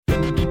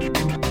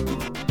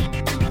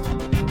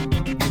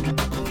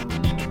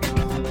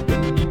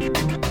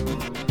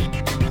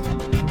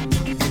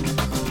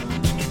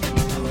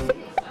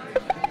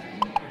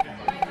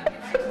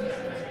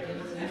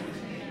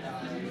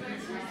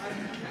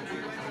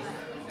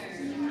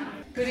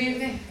Good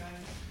evening,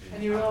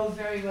 and you're all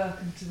very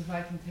welcome to the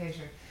Viking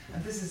Theatre.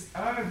 And this is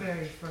our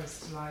very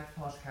first live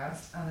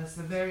podcast, and it's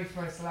the very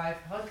first live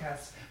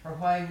podcast for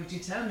Why Would You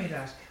Tell Me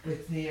That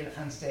with Neil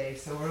and Dave.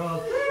 So we're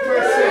all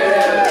first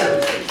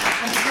and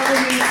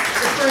probably the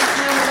first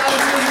time a lot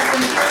of you have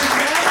been here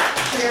today.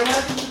 So you're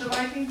welcome to the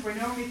Viking. We're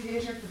normally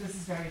theatre, but this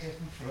is very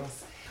different for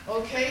us.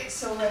 Okay,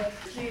 so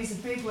please a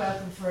big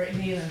welcome for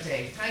Neil and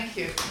Dave. Thank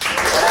you.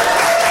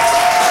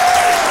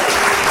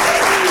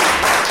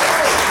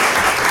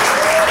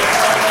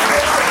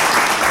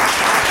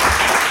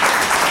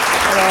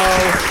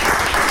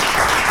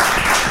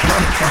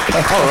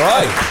 All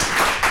right.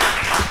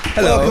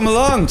 Hello. Welcome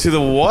along to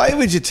the Why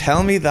Would You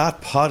Tell Me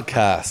That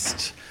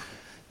podcast.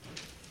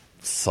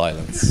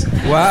 Silence.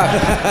 Wow.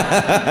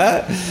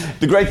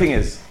 The great thing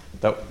is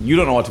that you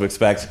don't know what to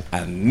expect,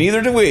 and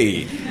neither do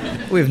we.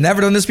 We've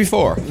never done this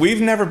before.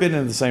 We've never been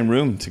in the same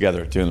room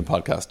together doing a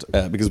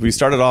podcast because we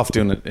started off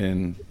doing it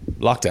in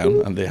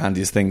lockdown, and the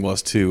handiest thing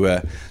was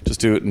to just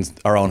do it in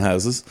our own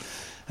houses.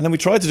 And then we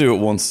tried to do it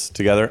once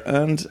together,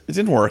 and it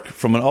didn't work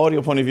from an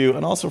audio point of view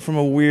and also from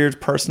a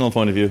weird personal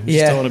point of view. We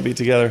just don't want to be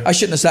together. I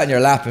shouldn't have sat in your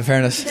lap, in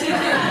fairness.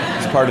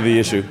 It's part of the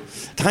issue.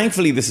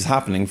 Thankfully, this is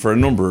happening for a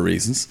number of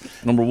reasons.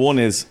 Number one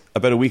is,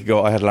 about a week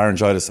ago, I had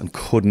laryngitis and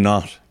could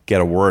not get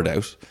a word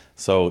out.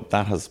 So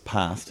that has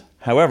passed.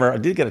 However, I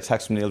did get a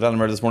text from Neil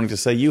Delamere this morning to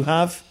say you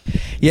have...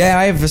 Yeah,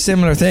 I have a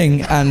similar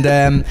thing,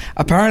 and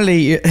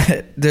apparently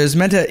you're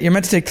meant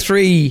to take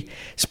 3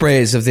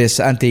 sprays of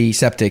this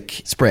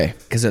antiseptic spray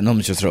because it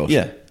numbs your throat.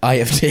 Yeah. I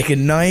have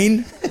taken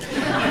 9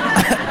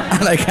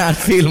 and I can't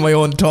feel my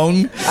own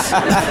tongue.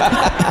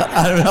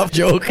 I'm not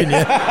joking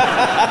you.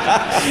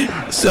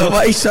 So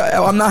if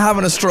I'm not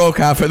having a stroke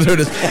halfway through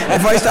this.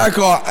 If I start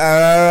going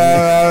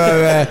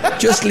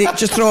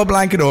just throw a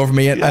blanket over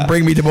me and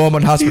bring me to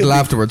Beaumont Hospital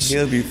afterwards.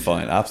 He'll be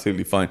fine,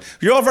 absolutely fine.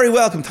 You're all very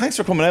welcome. Thanks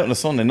for coming out on a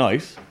Sunday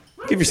night.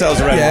 Give yourselves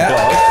a round of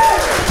applause.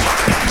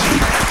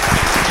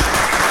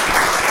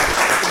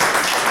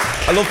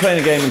 I love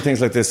playing a game and things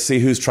like this, see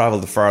who's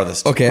travelled the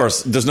farthest. Okay. Of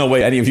course, there's no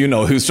way any of you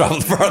know who's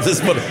travelled the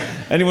farthest, but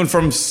anyone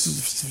from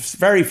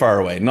very far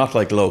away, not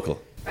like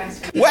local.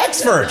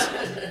 Wexford!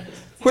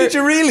 Did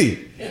you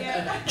really?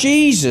 Yeah.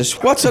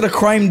 Jesus, what sort of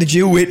crime did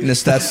you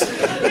witness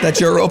that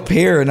you're up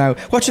here now?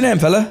 What's your name,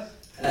 fella?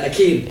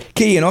 Cian.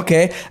 Cian,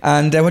 okay.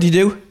 And what do you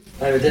do?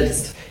 I'm a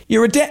dentist.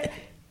 You're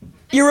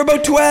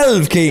about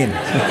 12, Cian.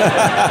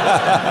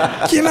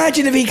 Can you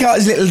imagine if he got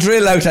his little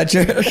drill out at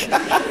you?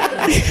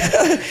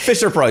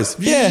 Fisher Price.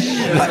 Yeah.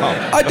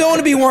 I don't want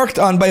to be worked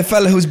on by a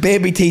fella whose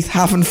baby teeth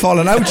haven't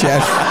fallen out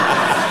yet.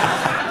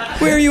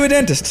 Where are you a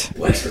dentist?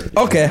 Wexford.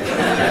 Okay.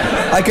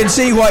 I can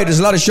see why there's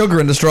a lot of sugar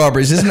in the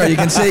strawberries, isn't there? You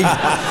can see.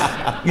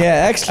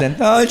 Yeah, excellent.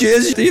 Oh,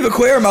 jeez. Do you have a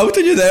queer mouth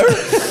in you there?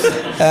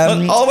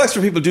 Well, all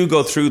Wexford people do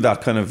go through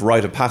that kind of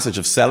rite of passage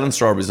of selling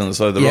strawberries on the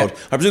side of the road.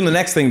 I presume the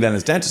next thing then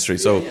is dentistry.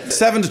 So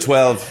 7 to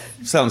 12,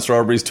 selling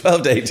strawberries,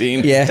 12 to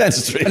 18,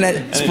 dentistry. And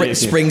then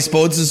spring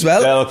spuds as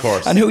well. Well, of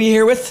course. And who are you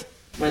here with?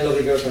 My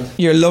lovely girlfriend.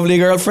 Your lovely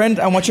girlfriend.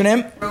 And what's your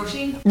name?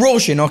 Roisin.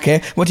 Roisin,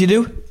 okay. What do you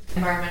do?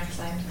 Environmental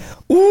science.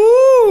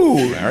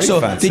 Ooh! Very so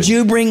fancy. did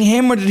you bring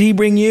him or did he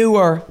bring you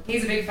or?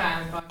 He's a big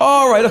fan. But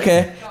oh, right,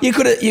 okay. You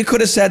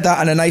could have said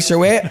that in a nicer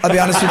way, I'll be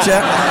honest with you.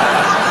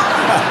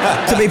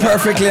 To be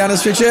perfectly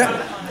honest with you.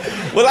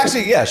 Well,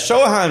 actually, yeah,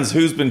 show of hands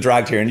who's been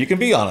dragged here, and you can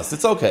be honest.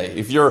 It's okay.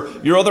 If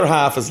your other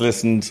half has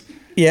listened...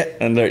 Yeah.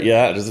 And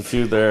there's a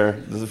few there.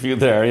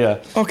 Yeah.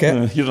 Okay.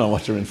 You don't know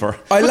what you're in for.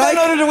 But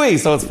neither do we,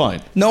 so it's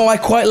fine. No, I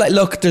quite like...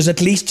 Look, there's at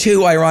least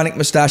 2 ironic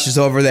moustaches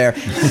over there.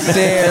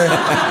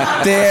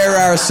 There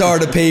are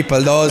sort of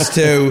people, those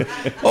 2.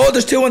 Oh,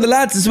 there's 2 on the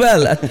lads as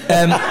well.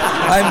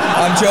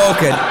 I'm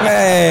joking.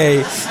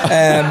 Hey.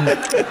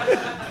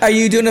 Are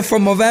you doing it for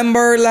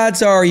Movember,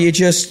 lads, or are you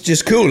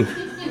just cool?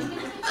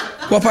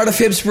 What part of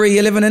Phibsbury are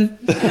you living in?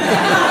 The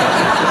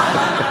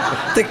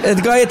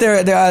guy at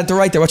the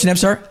right there, what's your name,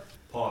 sir?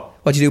 Paul.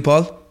 What do you do,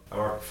 Paul? I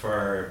work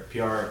for a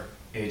PR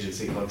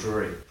agency called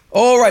Drury.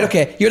 Oh, right,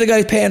 okay. You're the guy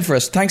who's paying for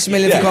us. Thanks a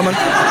million for coming.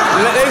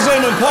 Ladies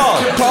and gentlemen,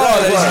 Paul. Paul,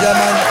 ladies and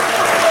gentlemen.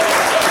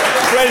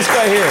 Greatest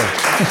guy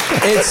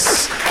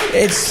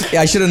here.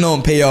 I should have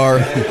known PR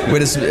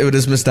with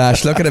his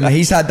moustache. Look at him.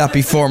 He's had that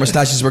before.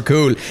 Moustaches were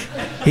cool.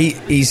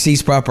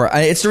 He's proper.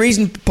 It's the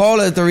reason,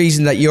 Paul, is the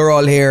reason that you're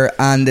all here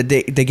and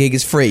the gig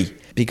is free.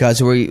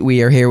 Because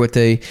we are here with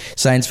the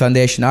Science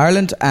Foundation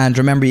Ireland, and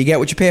remember, you get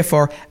what you pay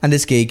for, and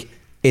this gig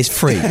is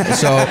free.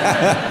 So,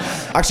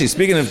 actually,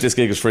 speaking of this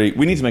gig is free,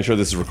 we need to make sure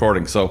this is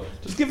recording. So,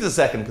 just give us a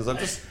second, because I'm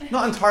just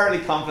not entirely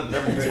confident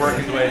that everything's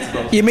working the way it's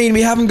supposed to. You mean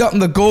we haven't gotten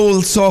the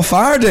goal so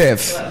far,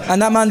 Dave?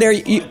 And that man there,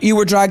 you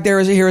were dragged here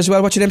as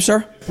well. What's your name,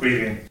 sir?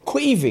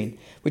 Caoimhín,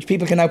 which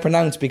people can now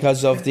pronounce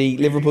because of the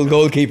Liverpool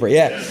goalkeeper.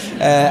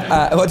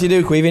 Yeah. What do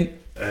you do, Caoimhín?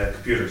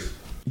 Computers.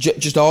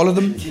 Just all of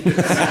them?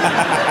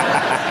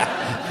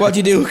 What do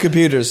you do with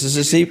computers? Is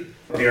it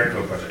The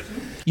Aircode project.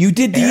 You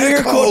did the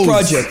Aircode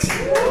project?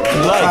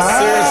 Seriously.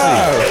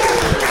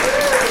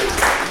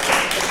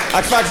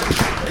 In fact,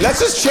 Let's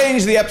just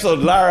change the episode.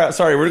 Lara,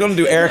 sorry, we're going to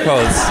do air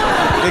codes.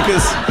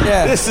 Because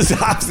this is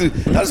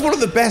absolutely... That's one of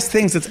the best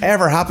things that's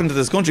ever happened to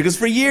this country. Because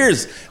for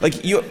years,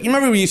 like, you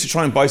remember we used to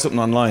try and buy something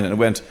online and it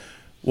went...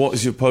 What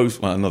is your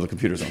post? Well, no, the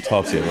computer's on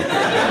top, so you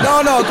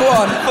No, go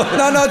on.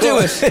 No, do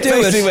it.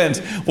 He went,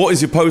 what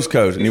is your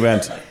postcode? And he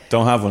went,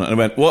 don't have one. And I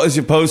went, what is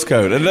your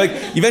postcode? And like,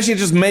 you eventually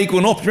just make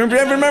one up.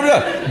 Remember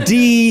that?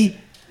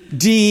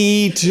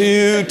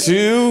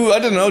 D22, I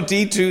don't know,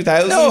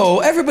 D2000?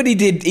 No, everybody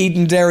did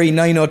Edenderry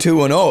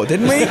 90210,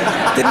 didn't we?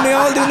 Didn't we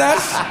all do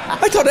that?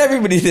 I thought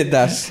everybody did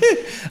that.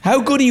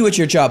 How good are you at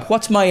your job?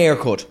 What's my air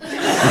code?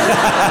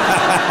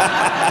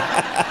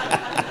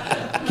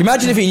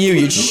 Imagine if you knew,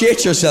 you'd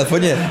shit yourself,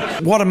 wouldn't you?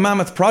 What a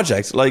mammoth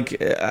project.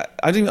 Like, I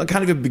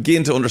can't even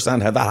begin to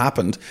understand how that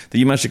happened, that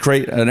you managed to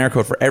create an air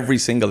code for every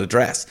single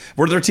address.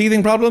 Were there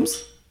teething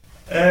problems?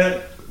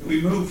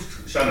 We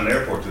moved Shannon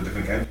Airport to a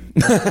different county.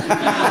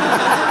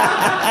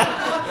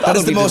 That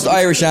is the most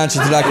Irish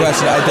answer to that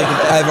question I think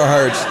I've ever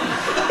heard.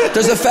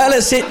 There's a fella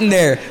sitting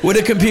there with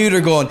a computer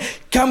going,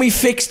 can we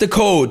fix the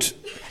code?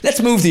 Let's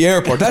move the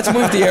airport.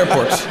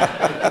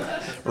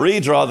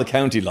 Redraw the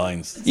county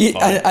lines.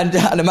 Yeah, and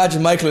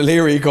imagine Michael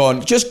O'Leary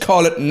going, just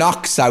call it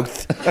Knock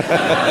South.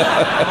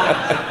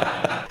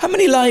 How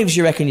many lives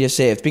you reckon you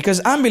saved? Because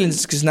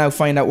ambulances can now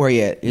find out where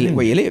you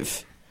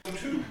live.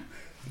 2.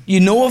 You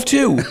know of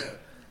 2?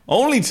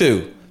 Only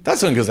 2.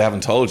 That's only because they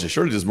haven't told you.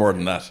 Surely there's more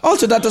than that.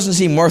 Also, that doesn't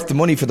seem worth the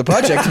money for the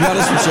project, to be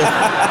honest with you.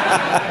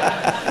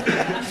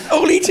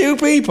 Only 2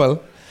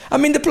 people. I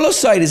mean, the plus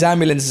side is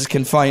ambulances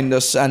can find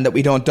us and that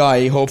we don't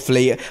die,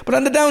 hopefully. But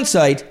on the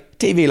downside,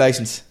 TV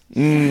licence.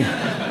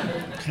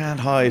 Can't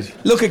hide.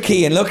 Look at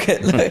Cian, look.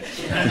 A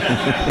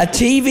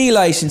TV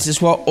licence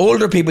is what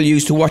older people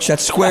use to watch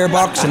that square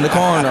box in the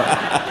corner.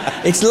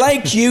 It's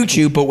like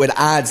YouTube but with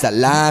ads that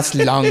last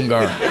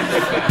longer.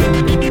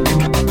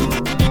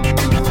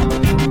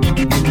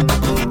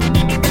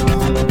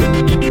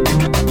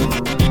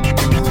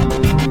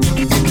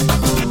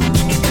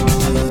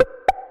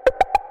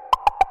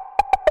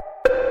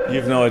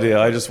 You've no idea.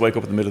 I just wake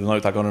up in the middle of the night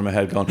with that gun in my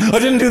head going, I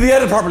didn't do the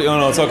edit properly. Oh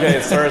no, it's okay.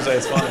 It's Thursday.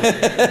 It's fine.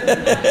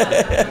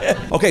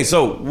 Okay,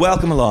 so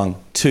welcome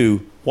along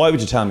to Why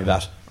Would You Tell Me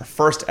That? Our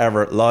first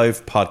ever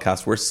live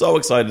podcast. We're so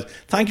excited.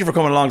 Thank you for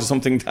coming along to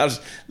something that,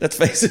 let's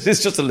face it,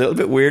 is just a little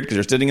bit weird because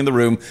you're sitting in the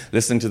room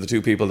listening to the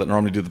 2 people that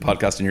normally do the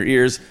podcast in your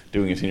ears,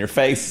 doing it in your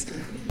face.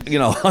 You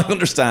know, I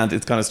understand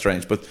it's kind of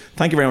strange, but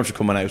thank you very much for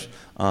coming out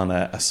on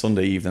a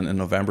Sunday evening in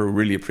November. We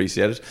really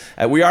appreciate it.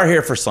 We are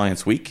here for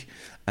Science Week.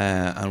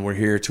 And we're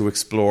here to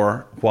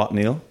explore what,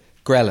 Neil?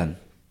 Ghrelin.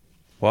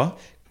 What?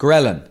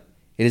 Ghrelin.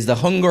 It is the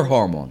hunger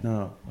hormone.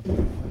 No.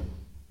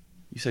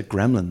 You said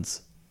gremlins.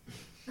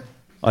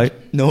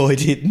 No, I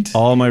didn't.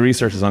 All my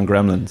research is on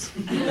gremlins.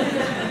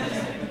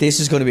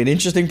 This is going to be an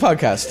interesting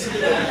podcast.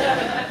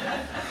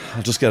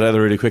 I'll just get out of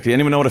there really quickly.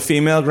 Anyone know what a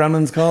female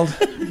gremlin's called?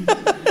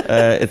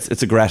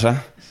 It's a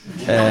Greta.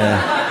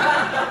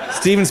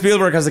 Steven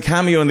Spielberg has a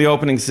cameo in the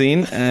opening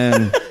scene.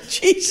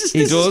 Jesus,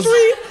 he does. Is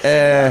real.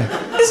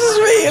 This is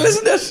real,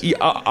 isn't it?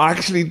 I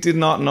actually did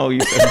not know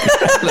you said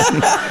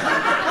gremlin.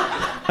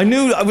 I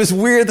knew it was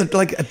weird that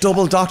like a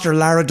double Dr.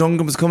 Lara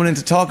Duncan was coming in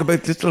to talk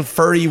about little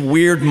furry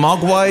weird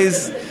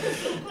mogwais.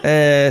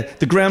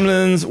 The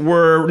gremlins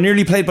were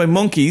nearly played by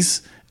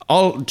monkeys,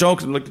 all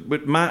joked like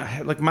with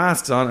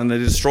masks on, and they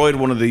destroyed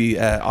one of the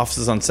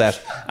offices on set,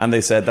 and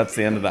they said that's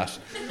the end of that.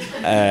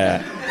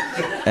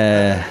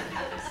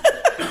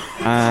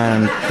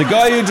 And the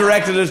guy who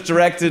directed it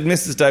directed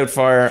Mrs.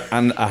 Doubtfire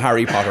and a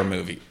Harry Potter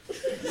movie.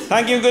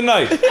 Thank you and good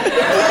night.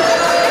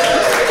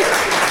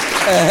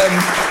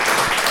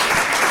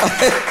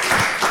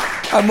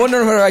 I'm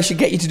wondering whether I should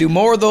get you to do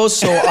more of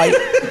those,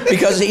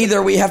 because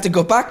either we have to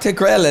go back to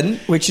ghrelin,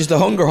 which is the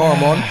hunger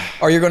hormone,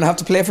 or you're going to have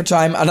to play for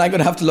time, and I'm going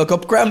to have to look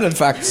up gremlin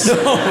facts. No,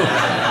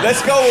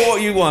 let's go with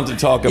what you want to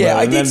talk about. Yeah,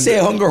 I did say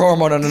hunger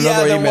hormone on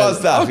another email. Yeah, there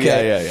was that.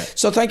 Okay. Yeah.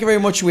 So thank you very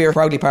much. We are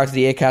proudly part of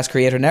the Acast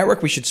Creator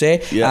Network, we should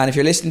say. Yeah. And if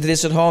you're listening to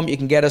this at home, you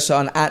can get us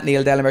on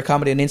 @NeilDelamere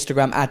Comedy on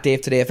Instagram,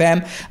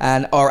 @DaveTodayFM,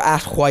 and or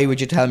 @Why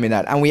Would You Tell Me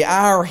That? And we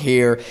are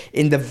here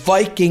in the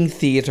Viking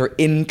Theatre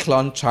in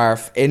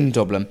Clontarf in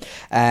Dublin.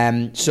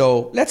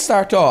 So let's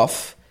start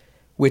off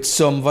with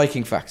some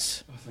Viking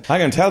facts.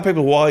 Hang on, tell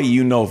people why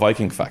you know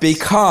Viking facts.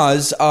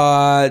 Because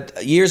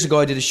years ago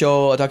I did a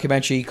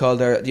documentary called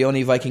The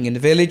Only Viking in the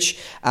Village,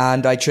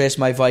 and I traced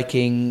my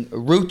Viking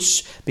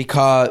roots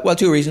because, well,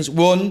 2 reasons.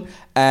 1,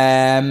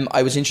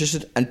 I was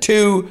interested, and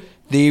 2,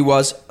 there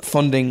was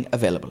funding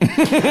available. And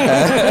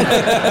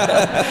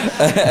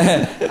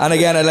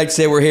again, I'd like to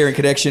say we're here in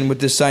connection with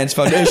the Science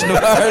Foundation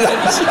of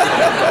Ireland.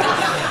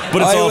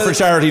 But it's all for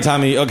charity,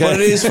 Tammy, okay?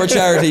 But it is for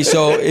charity,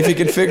 so if you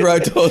can figure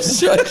out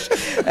those, right?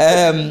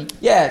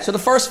 So the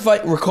first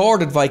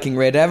recorded Viking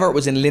raid ever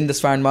was in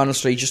Lindisfarne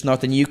Monastery, just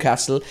north of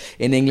Newcastle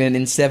in England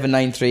in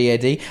 793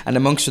 AD. And the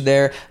monks were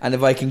there, and the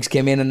Vikings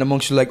came in, and the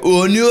monks were like,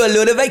 oh no, a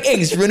load of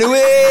Vikings, run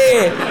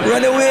away,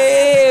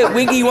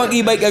 winky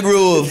wonky bike a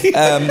grove.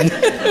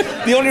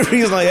 The only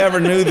reason I ever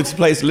knew this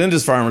place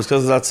Lindisfarne was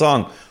because of that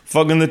song,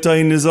 Fucking the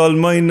time is all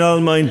mine,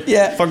 all mine.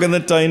 Yeah. Fucking the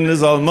time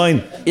is all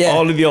mine. Yeah.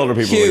 All of the older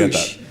people will get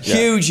that. Yeah.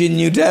 Huge in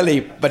New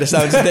Delhi, by the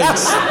sounds of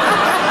things.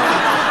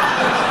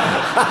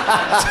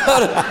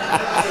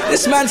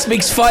 This man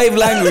speaks 5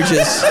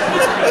 languages,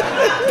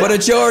 but a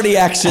Geordie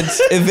accent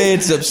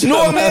evades him.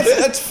 No, man,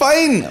 that's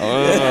fine.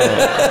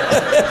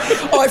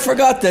 Oh, I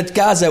forgot that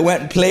Gaza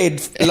went and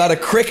played a lot of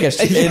cricket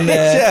in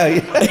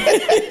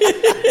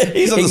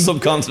He's on the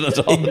subcontinent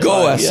all in the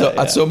Goa time.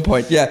 at some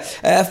point. Yeah.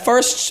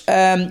 First,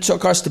 so of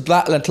course the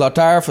Blattle and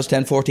Clontarf was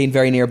 1014,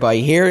 very nearby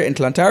here in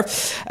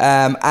Clontarf,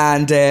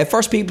 and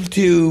first people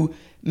to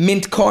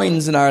mint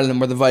coins in Ireland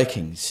were the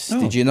Vikings.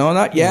 Oh. Did you know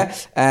that? Yeah.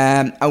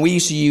 And we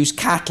used to use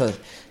cattle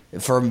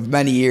for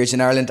many years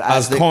in Ireland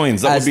As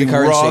coins, that as would be the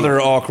currency.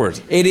 rather awkward.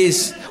 It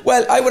is.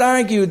 Well, I would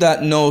argue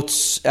that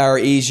notes are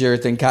easier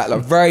than cattle.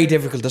 Very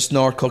difficult to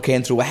snort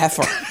cocaine through a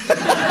heifer.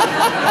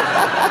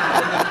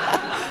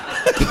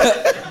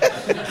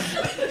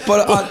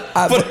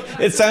 But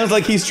it sounds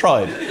like he's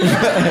tried.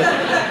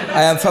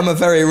 I am from a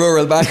very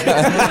rural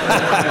background.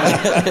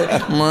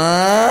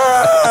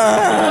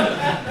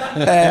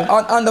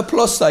 On the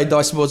plus side, though,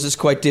 I suppose it's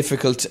quite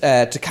difficult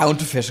to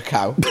counterfeit a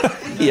cow.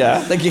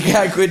 Yeah. Like, you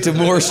can't go into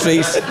Moore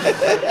Street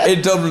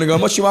in Dublin and go,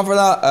 much you want for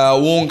that?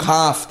 1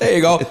 calf. There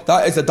you go.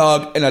 That is a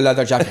dog in a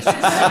leather jacket.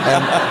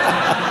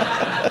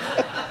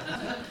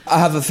 I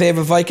have a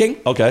favourite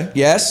Viking. Okay.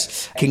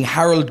 Yes. King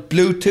Harald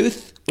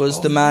Bluetooth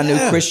was the man who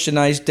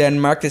Christianised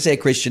Denmark. They say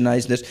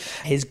Christianised it.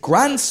 His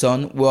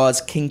grandson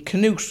was King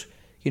Canute.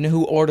 You know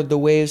who ordered the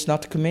waves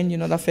not to come in? You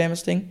know that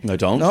famous thing? I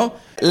don't. No?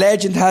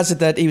 Legend has it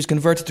that he was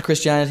converted to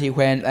Christianity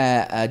when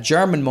a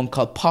German monk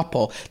called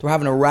Poppo, they were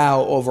having a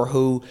row over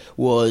who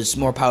was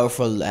more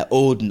powerful,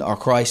 Odin or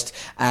Christ,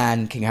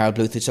 and King Harald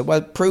Bluetooth said,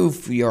 well,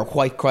 prove your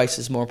white Christ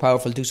is more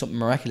powerful, do something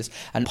miraculous.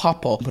 And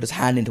Poppo put his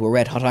hand into a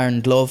red hot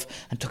iron glove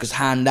and took his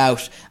hand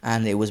out,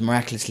 and it was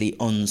miraculously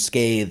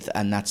unscathed,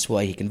 and that's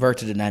why he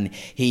converted, and then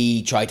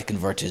he tried to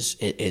convert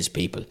his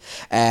people.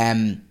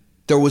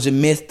 There was a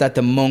myth that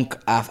the monk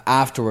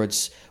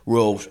afterwards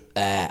wrote,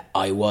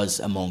 I was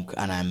a monk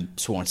and I'm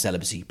sworn to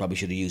celibacy. Probably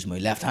should have used my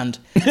left hand.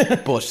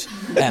 But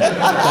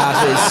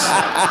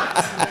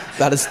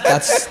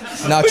that's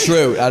not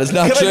true. That is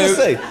not Can true. I just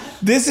say,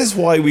 this is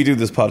why we do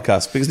this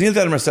podcast, because Neil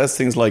Delamere says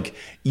things like,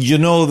 you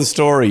know the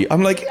story.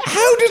 I'm like,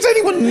 how does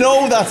anyone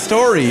know that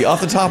story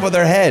off the top of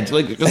their head?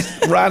 Like,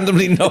 just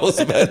randomly knows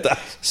about that.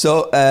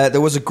 So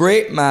there was a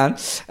great man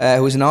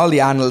who was in all the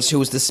annals, who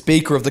was the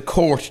Speaker of the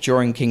Court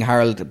during King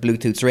Harald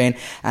Bluetooth's reign,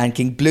 and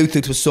King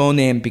Bluetooth was so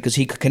named because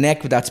he could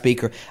connect with that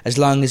speaker as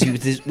long as he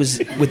was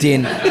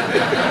within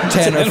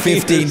 10 or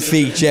 15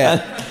 feet.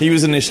 Yeah, He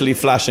was initially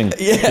flashing.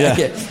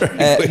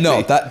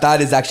 no,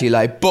 that is actually a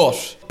lie.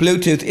 But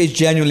Bluetooth is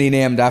genuinely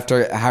named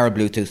after Harald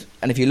Bluetooth,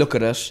 and if you look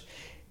at it,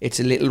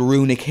 it's a little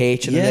runic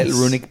H and a little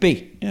runic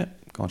B. Yeah,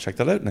 go and check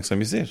that out next time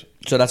you see it.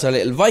 So that's our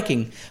little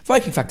Viking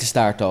fact to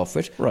start off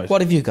with. Right. What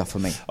have you got for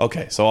me?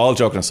 Okay, so all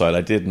joking aside,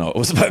 I did know it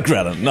was about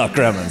Grellan, not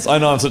Gremlins. I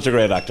know I'm such a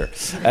great actor.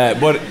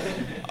 But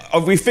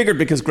we figured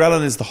because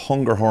Grellan is the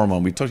hunger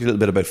hormone, we talked a little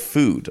bit about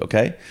food,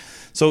 okay?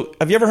 So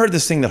have you ever heard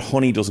this thing that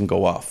honey doesn't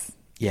go off?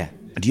 Yeah.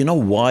 Do you know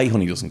why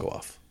honey doesn't go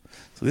off?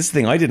 So this is the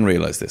thing, I didn't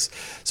realise this.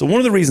 So one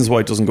of the reasons why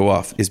it doesn't go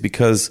off is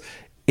because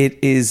it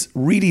is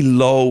really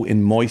low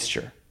in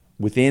moisture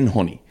within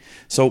honey.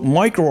 So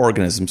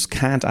microorganisms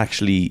can't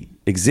actually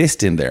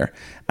exist in there.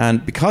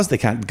 And because they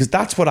can't, because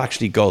that's what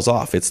actually goes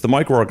off. It's the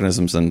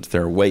microorganisms and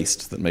their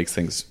waste that makes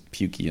things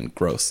pukey and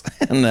gross.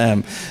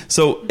 And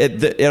so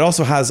it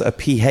also has a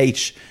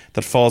pH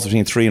that falls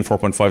between 3 and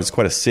 4.5. It's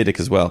quite acidic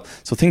as well.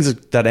 So things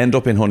that end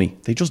up in honey,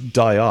 they just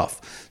die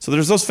off. So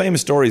there's those famous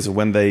stories of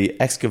when they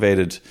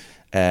excavated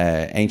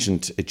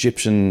ancient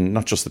Egyptian,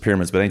 not just the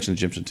pyramids, but ancient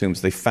Egyptian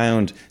tombs, they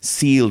found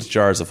sealed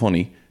jars of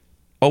honey,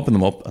 opened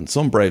them up, and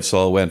some brave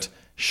soul went,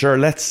 sure,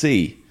 let's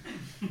see.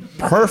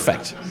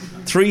 Perfect.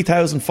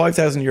 3,000,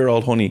 5,000 year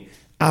old honey,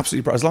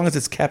 absolutely, as long as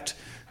it's kept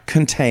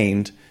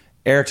contained,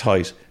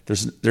 airtight,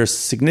 there's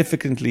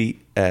significantly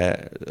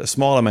a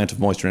small amount of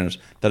moisture in it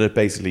that it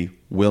basically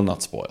will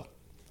not spoil.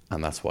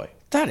 And that's why.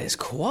 That is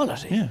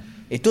quality. Yeah.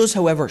 It does,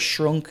 however,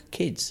 shrunk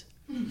kids.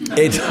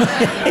 It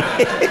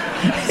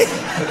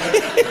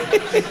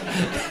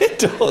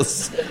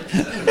does.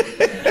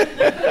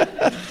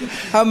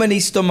 How many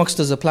stomachs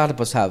does a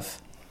platypus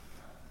have?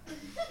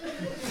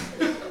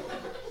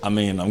 I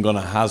mean, I'm going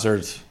to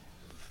hazard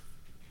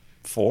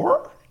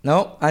 4?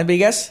 No? Anybody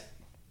guess?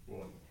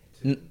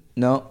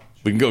 No.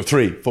 We can go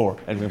 3, 4.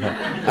 Anyway,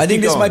 I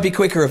think this might be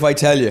quicker if I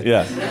tell you.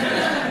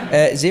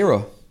 Yeah.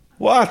 0.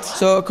 What?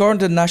 So according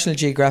to National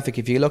Geographic,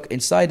 if you look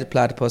inside a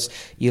platypus,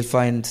 you'll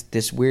find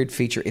this weird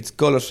feature. Its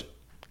gullet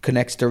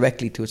connects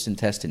directly to its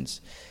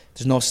intestines.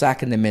 There's no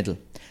sac in the middle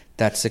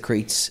that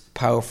secretes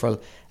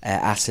powerful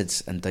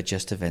acids and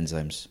digestive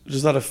enzymes.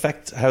 Does that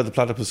affect how the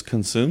platypus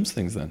consumes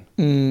things then?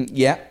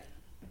 Yeah.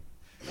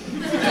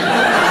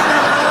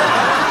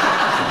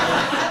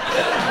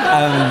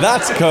 And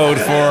that's code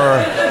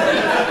for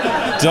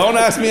don't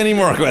ask me any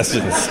more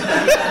questions.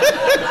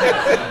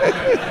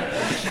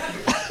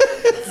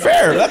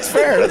 fair.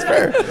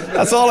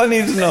 That's all I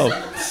need to know.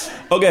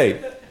 Okay,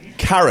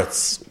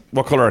 carrots.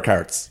 What colour are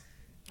carrots?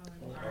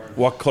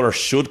 What colour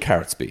should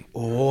carrots be?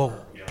 Oh,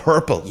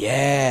 purple.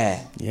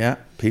 Yeah. Yeah,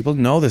 people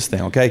know this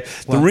thing, okay?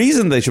 The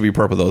reason they should be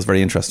purple, though, is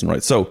very interesting,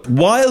 right? So,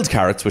 wild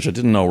carrots, which I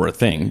didn't know were a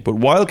thing, but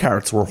wild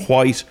carrots were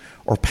white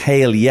or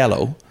pale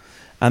yellow,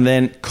 and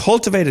then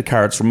cultivated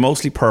carrots were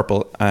mostly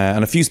purple,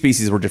 and a few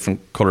species were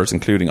different colours,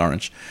 including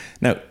orange.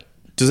 Now,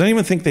 does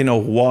anyone think they know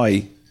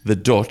why the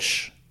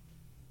Dutch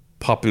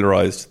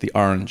popularised the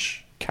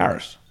orange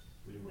carrot?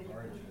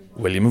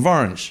 William of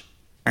Orange.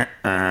 That's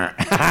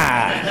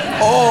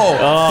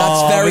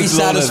very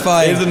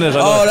satisfying, isn't it?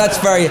 Oh, that's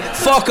very.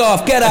 Fuck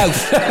off! Get out!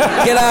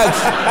 Get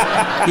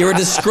out! You're a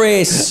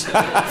disgrace.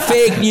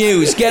 Fake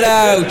news. Get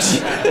out!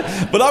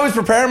 But I was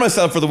preparing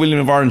myself for the William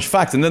of Orange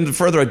fact, and then the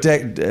further I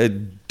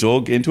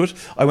dug into it,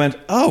 I went,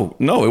 oh,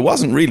 no, it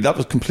wasn't really. That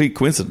was complete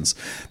coincidence.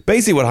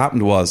 Basically what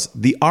happened was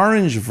the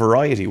orange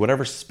variety,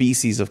 whatever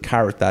species of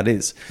carrot that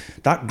is,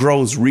 that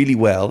grows really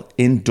well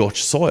in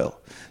Dutch soil.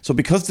 So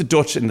because the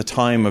Dutch in the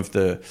time of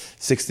the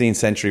 16th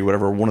century,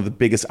 whatever, one of the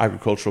biggest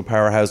agricultural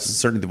powerhouses,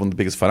 certainly one of the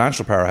biggest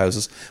financial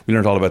powerhouses, we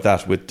learned all about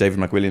that with David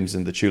McWilliams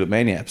in the Tulip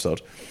Mania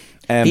episode.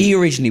 He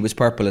originally was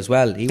purple as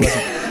well. He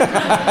wasn't.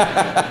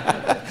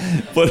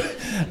 But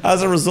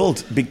as a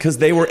result, because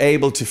they were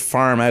able to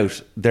farm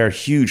out their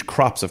huge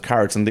crops of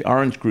carrots and the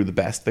orange grew the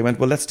best, they went,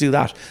 well, let's do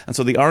that. And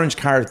so the orange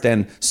carrot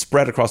then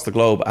spread across the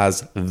globe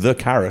as the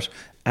carrot.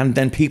 And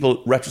then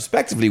people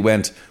retrospectively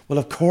went, well,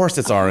 of course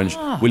it's orange.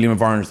 William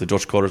of Orange, the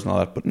Dutch colours and all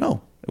that. But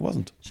no, it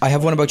wasn't. I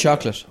have one about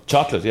chocolate.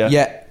 Chocolate, yeah.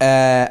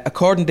 Yeah.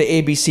 According to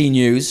ABC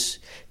News,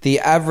 the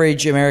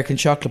average American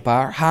chocolate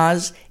bar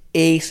has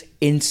 8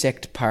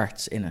 insect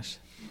parts in it.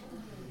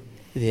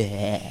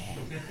 Yeah.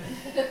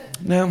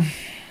 Now,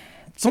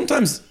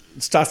 sometimes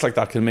stats like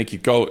that can make you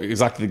go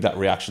exactly that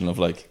reaction of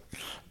like,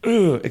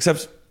 ugh,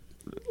 except,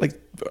 like,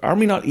 are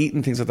we not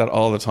eating things like that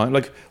all the time?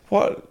 Like,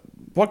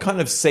 what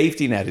kind of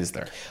safety net is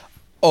there?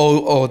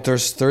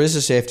 There is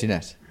a safety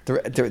net.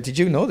 Did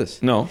you know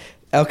this? No.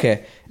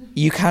 Okay,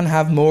 you can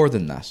have more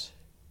than that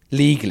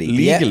legally.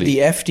 The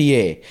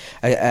FDA,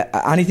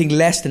 anything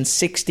less than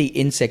 60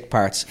 insect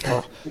parts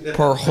per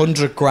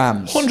 100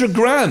 grams. 100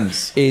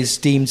 grams is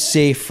deemed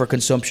safe for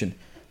consumption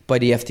by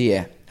the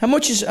FDA. How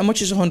much is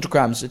 100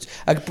 grams? It's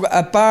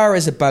a bar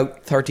is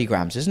about 30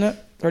 grams, isn't it?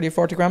 30 or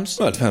 40 grams?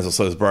 Well, it depends what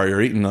size bar you're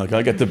eating. Like,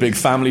 I get the big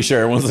family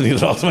share ones and eat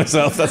it all to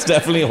myself. That's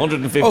definitely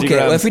 150 grams. Okay,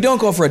 well, if we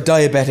don't go for a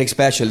diabetic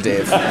special,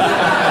 Dave.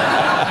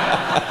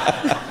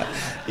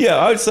 Yeah,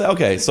 I would say,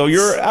 okay, so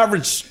your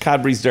average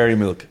Cadbury's Dairy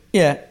Milk.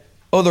 Yeah,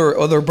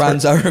 other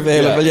brands are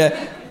available,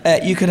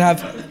 yeah. You could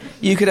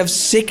have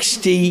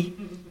 60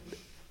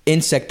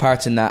 insect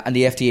parts in that, and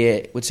the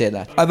FDA would say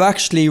that. I've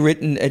actually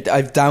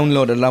I've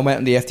downloaded it, and I went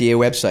on the FDA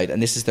website, and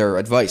this is their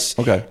advice.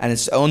 Okay. And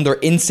it's under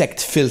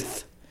insect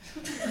filth.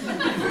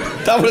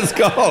 That's what it's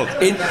called.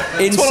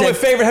 It's one of my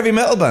favourite heavy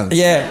metal bands.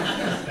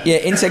 Yeah,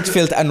 insect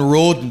filth and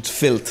rodent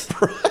filth.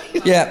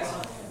 Right. Yeah.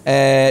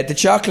 The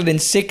chocolate in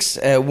 6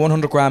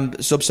 100-gram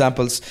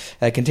subsamples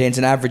contains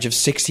an average of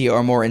 60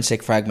 or more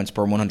insect fragments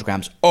per 100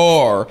 grams.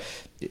 Or,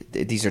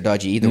 these are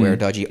dodgy, either way are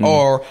dodgy,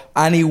 or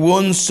any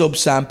one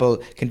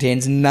subsample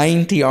contains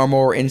 90 or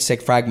more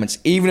insect fragments,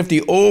 even if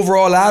the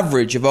overall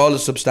average of all the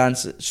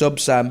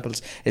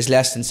subsamples is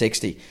less than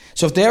 60.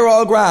 So if they're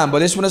all gram, but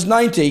this one is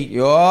 90,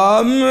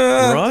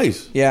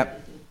 right. Yeah.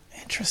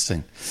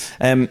 Interesting.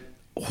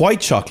 White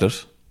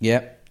chocolate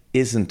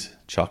isn't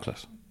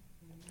chocolate.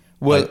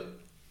 Well,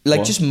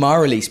 just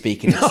morally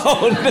speaking.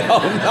 No,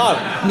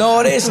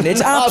 it isn't. It's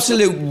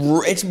absolute.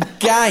 It's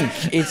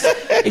gank.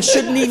 It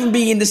shouldn't even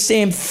be in the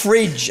same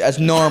fridge as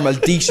normal,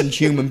 decent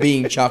human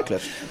being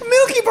chocolate.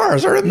 Milky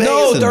Bars are amazing.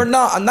 No, they're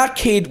not. And that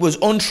kid was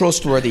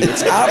untrustworthy.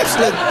 It's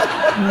absolute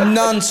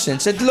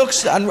nonsense. It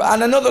looks. And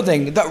another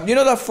thing, you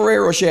know that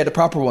Ferrero Rocher, the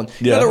proper one.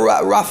 You know the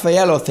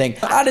Raffaello thing.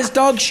 That is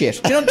dog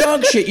shit. You know,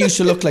 dog shit used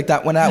to look like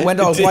that when it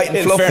went all white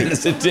and fluffy. In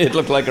fairness, it did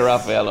look like a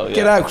Raffaello. Yeah.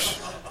 Get out.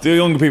 The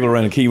younger people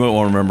around the key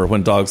won't remember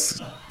when dogs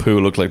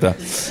poo looked like that.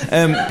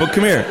 But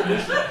come here.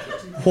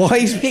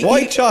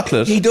 White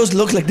chocolate. He does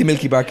look like the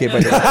Milky Bar kid,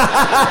 by the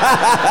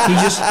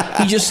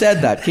way. He just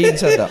said that. Keane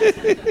said that.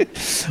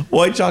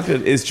 White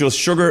chocolate is just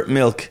sugar,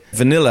 milk,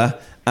 vanilla,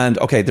 and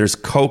there's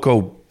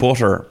cocoa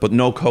butter, but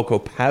no cocoa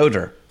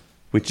powder,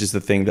 which is the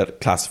thing that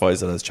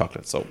classifies it as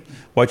chocolate. So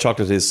white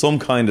chocolate is some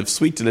kind of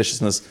sweet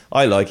deliciousness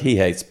I like, he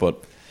hates,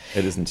 but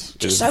it isn't.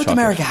 South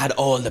America had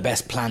all the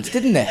best plants,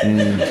 didn't they?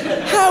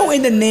 How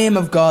in the name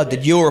of God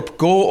did Europe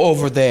go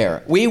over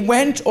there? We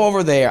went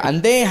over there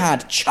and they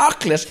had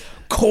chocolate,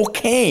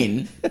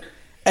 cocaine,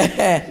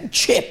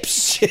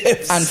 chips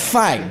and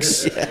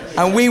fags.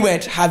 And we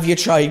went, have you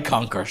tried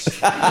Conkers?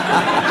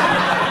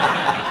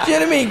 Do you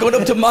know what I mean? Going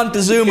up to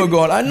Montezuma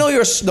going, I know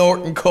you're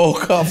snorting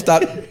coke off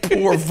that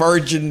poor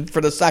virgin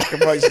for the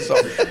sacrifices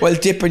while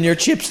dipping your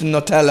chips in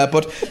Nutella,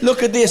 but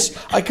look at this.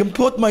 I can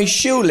put my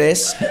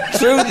shoelace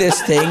through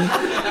this thing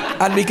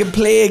and we can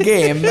play a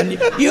game. And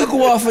you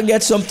go off and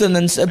get something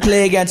and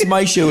play against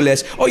my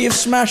shoelace. Oh, you've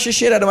smashed the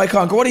shit out of my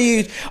conker. What are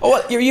you? Oh,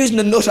 what, you're using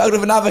a nut out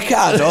of an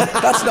avocado.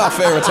 That's not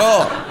fair at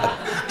all.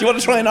 Do you want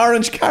to try an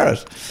orange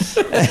carrot?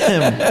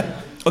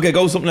 Okay,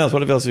 go with something else.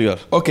 What else have you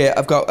got? Okay,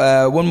 I've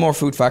got one more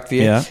food fact for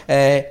you. Yeah.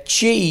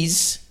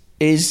 Cheese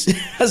has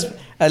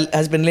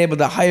been labelled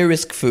a high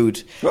risk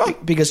food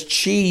because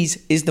cheese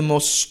is the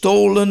most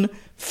stolen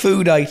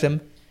food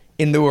item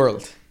in the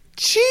world.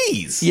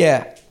 Cheese?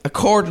 Yeah.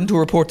 According to a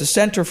report, the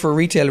Centre for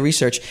Retail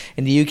Research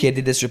in the UK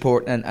did this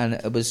report, and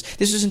this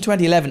was in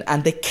 2011,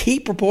 and they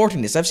keep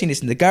reporting this. I've seen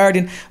this in The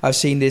Guardian, I've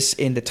seen this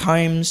in The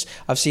Times,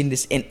 I've seen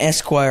this in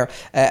Esquire.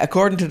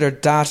 According to their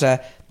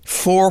data,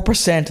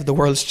 4% of the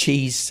world's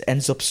cheese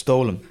ends up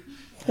stolen.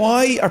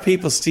 Why are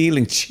people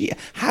stealing cheese?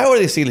 How are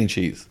they stealing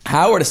cheese?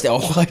 How are they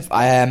stealing?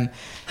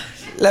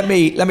 Let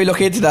me look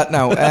into that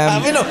now.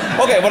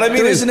 Okay, what I mean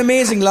there is an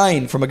amazing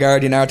line from a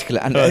Guardian article,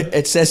 and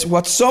it says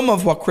some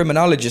of what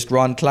criminologist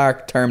Ron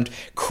Clark termed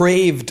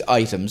craved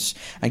items,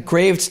 and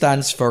craved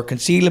stands for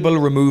concealable,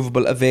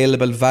 removable,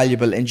 available,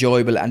 valuable,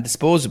 enjoyable and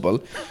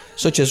disposable,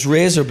 such as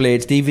razor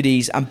blades,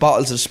 DVDs and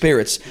bottles of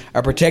spirits,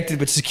 are protected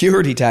with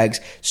security tags.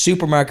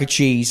 Supermarket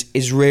cheese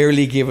is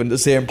rarely given the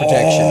same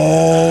protection.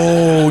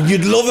 Oh,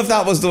 you'd love if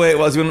that was the way it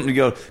was. You wouldn't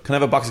go, can I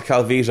have a box of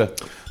Calvita?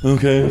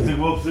 Okay,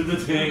 go up to the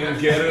thing and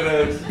get it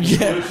out.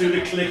 Yeah. Go through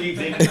the clicky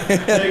thing.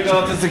 Take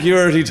off the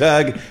security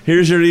tag.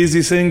 Here's your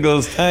easy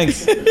singles.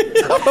 Thanks.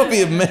 That would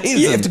be amazing.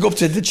 You have to go up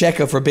to the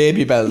checkout for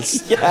Baby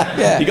Bells.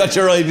 Yeah. You got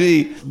your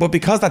ID. But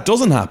because that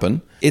doesn't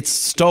happen, it's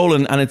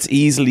stolen and it's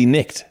easily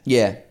nicked.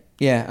 Yeah.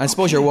 Yeah, and I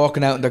suppose you're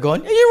walking out and they're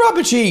going, "You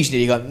robbing cheese?" And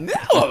you go, "No,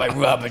 I'm like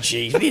robbing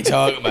cheese. What are you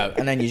talking about?"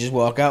 And then you just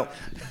walk out.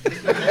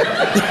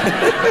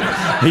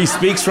 He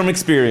speaks from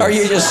experience. Or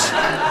you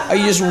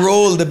just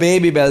roll the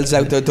Baby Bells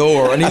out the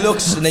door, and he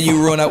looks, and then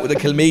you run out with a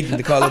Kilmeaton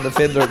to call him the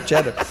fiddler of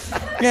cheddar.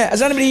 Yeah,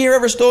 has anybody here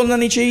ever stolen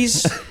any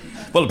cheese?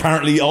 Well,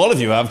 apparently all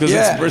of you have,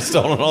 because we're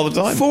stolen all the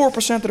time.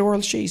 4% of the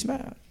world's cheese,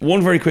 man.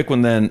 One very quick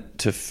one then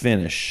to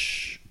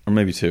finish, or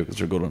maybe two, because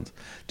they're good ones.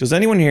 Does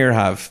anyone here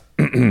have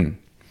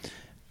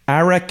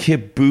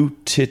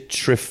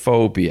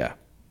arachibutitryphobia?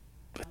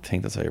 I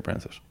think that's how you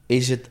pronounce it.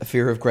 Is it a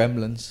fear of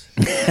gremlins?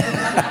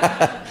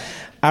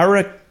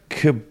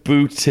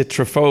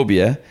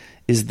 Arachibutitryphobia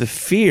is the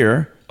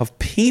fear of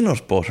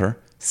peanut butter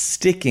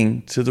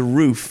sticking to the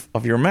roof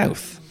of your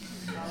mouth.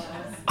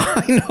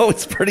 I know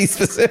it's pretty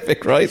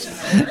specific, right?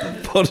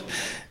 But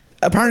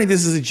apparently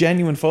this is a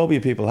genuine phobia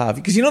people have.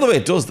 Because you know the way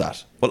it does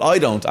that? Well, I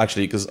don't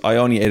actually, because I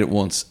only ate it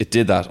once. It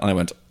did that and I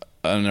went,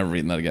 I'm never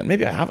eating that again.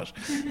 Maybe I have it.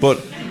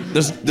 But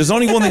there's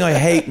only one thing I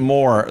hate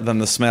more than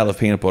the smell of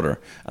peanut butter,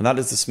 and that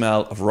is the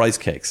smell of rice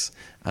cakes.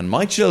 And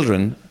my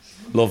children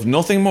love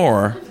nothing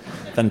more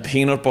than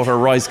peanut butter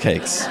rice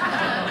cakes.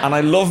 And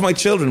I love my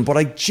children, but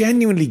I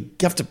genuinely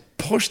have to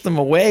push them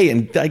away.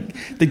 And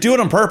they do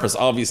it on purpose,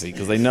 obviously,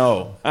 because they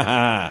know.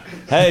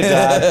 Hey,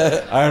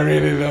 Dad, I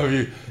really love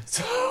you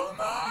so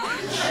much.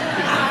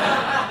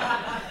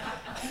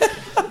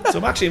 So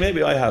actually,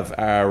 maybe I have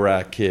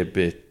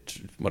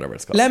whatever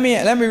it's called. Let me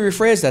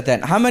rephrase that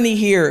then. How many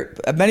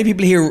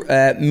people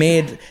here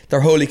made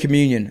their Holy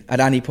Communion at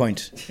any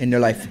point in their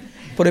life?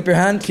 Put up your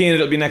hand. Cian,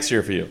 it'll be next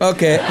year for you.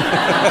 Okay.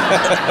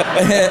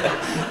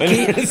 When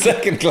you're in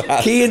second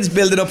class. Cian's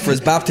building up for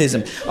his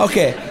baptism.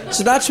 Okay,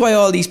 so that's why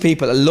all these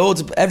people,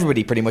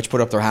 everybody pretty much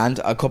put up their hand.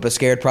 A couple of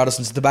scared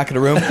Protestants at the back of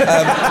the room.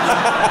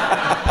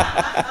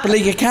 But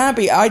like, it can't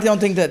be. I don't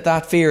think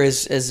that fear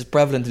is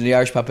prevalent in the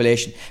Irish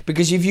population,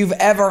 because if you've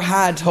ever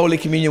had Holy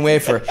Communion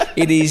wafer,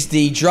 it is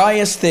the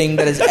driest thing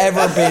that has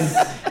ever been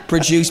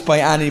produced by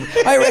any.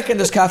 I reckon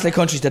there's Catholic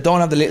countries that don't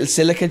have the little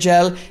silica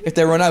gel. If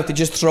they run out, they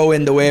just throw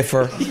in the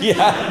wafer.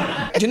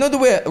 Yeah. Do you know the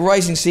way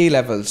rising sea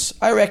levels?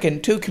 I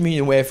reckon 2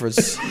 communion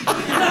wafers.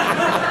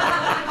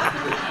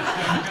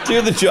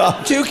 Do the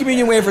job. 2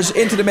 communion wafers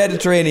into the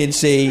Mediterranean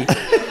Sea,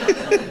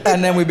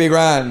 and then we'd be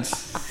grand.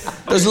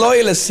 There's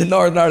loyalists in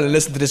Northern Ireland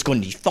listening to this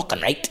going, he's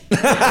fucking right.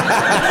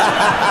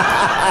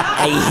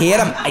 I hate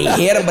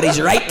him, but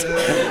he's right.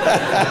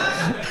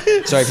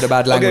 Sorry for the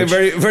bad language.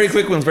 Okay, very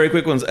quick ones.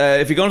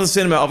 If you go into the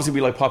cinema, obviously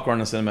we like popcorn in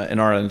the cinema in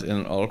Ireland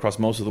and all across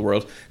most of the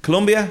world.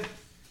 Colombia,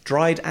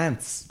 dried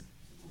ants.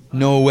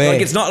 No way.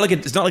 Like it's not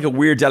like a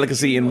weird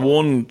delicacy in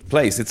one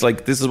place. It's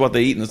like this is what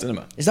they eat in the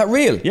cinema. Is that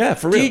real? Yeah,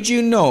 for real. Did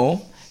you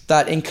know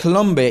that in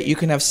Colombia you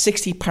can have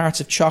 60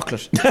 parts of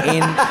chocolate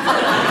in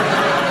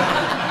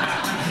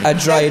a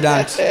dried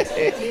ant?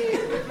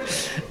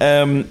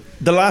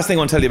 The last thing I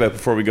want to tell you about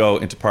before we go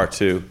into part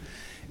 2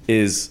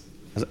 is,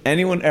 has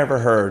anyone ever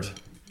heard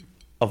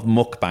of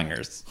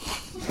mukbangers?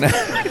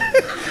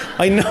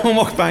 I know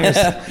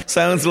mukbangers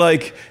sounds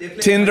like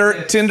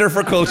Tinder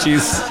for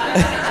cultures.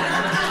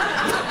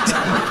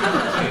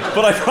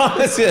 But I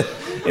promise you,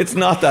 it's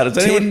not that. It's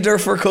Tinder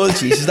for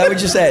cultures. Is that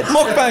what you said?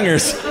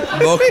 Mukbangers.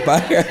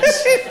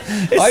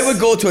 I would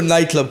go to a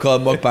nightclub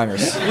called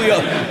Mukbangers.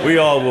 We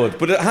all would.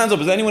 But hands up,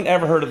 has anyone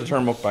ever heard of the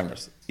term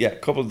mukbangers? Yeah, a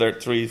couple there,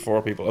 3,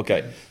 4 people.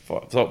 Okay.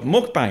 4. So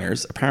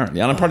mukbangers, apparently,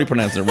 and I'm probably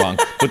pronouncing it wrong,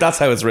 but that's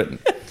how it's written.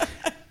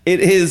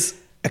 It is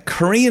a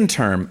Korean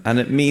term, and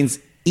it means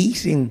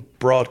eating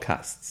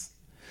broadcasts.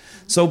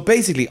 So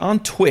basically on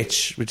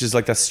Twitch, which is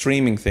like that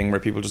streaming thing where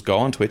people just go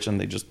on Twitch and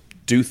they just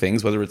do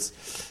things, whether it's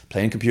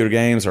playing computer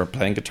games or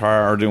playing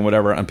guitar or doing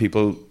whatever, and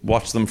people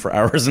watch them for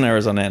hours and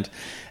hours on end.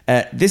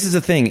 This is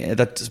a thing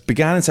that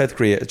began in South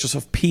Korea. It's just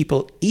of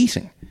people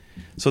eating.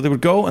 So they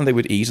would go and they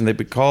would eat, and they'd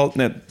be called...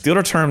 Now, the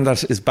other term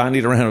that is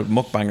bandied around with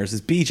mukbangers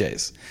is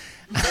BJs.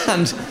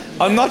 And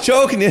I'm not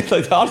joking,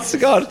 like, honest to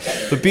God,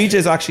 but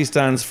BJs actually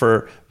stands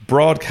for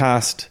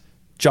broadcast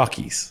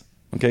jockeys.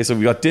 Okay, so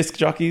we've got disc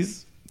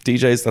jockeys,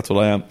 DJs, that's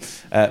what I am.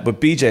 But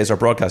BJs are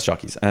broadcast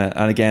jockeys.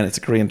 And again, it's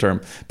a Korean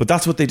term. But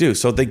that's what they do.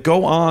 So they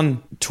go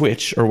on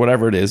Twitch or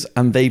whatever it is,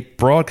 and they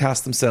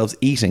broadcast themselves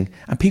eating,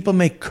 and people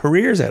make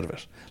careers out of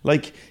it.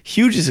 Like,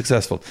 hugely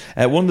successful.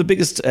 One of the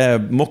biggest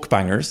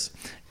mukbangers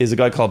is a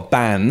guy called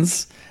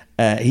Bands.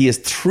 He has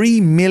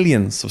 3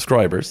 million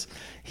subscribers.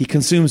 He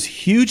consumes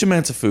huge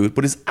amounts of food,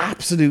 but is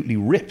absolutely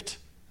ripped.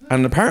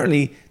 And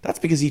apparently, that's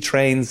because he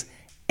trains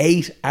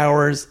 8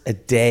 hours a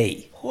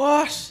day.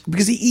 What?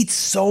 Because he eats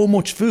so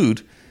much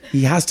food,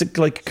 he has to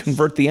like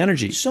convert the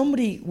energy.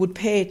 Somebody would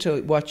pay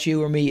to watch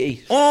you or me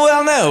eat. Oh,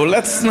 well, no,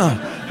 let's not.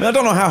 I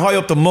don't know how high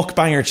up the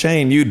mukbanger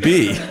chain you'd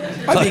be.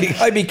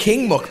 I'd be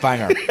king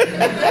mukbanger.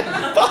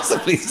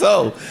 Possibly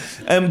so.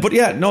 But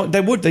yeah, no,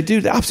 they would. They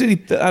do. They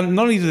absolutely. And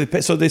not only do they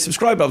pay, so they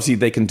subscribe, obviously,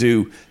 they can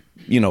do,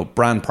 you know,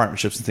 brand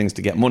partnerships and things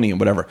to get money and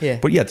whatever. Yeah.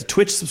 But yeah, the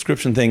Twitch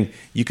subscription thing,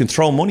 you can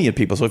throw money at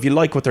people. So if you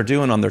like what they're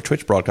doing on their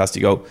Twitch broadcast,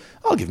 you go,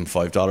 I'll give them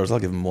 $5, I'll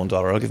give them $1,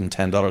 I'll give them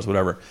 $10,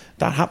 whatever.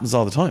 That happens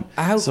all the time.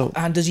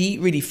 And does he eat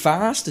really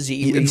fast? Does he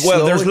eat really well,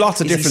 slow? there's lots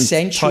of Is he different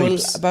sensual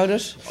types about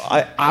it?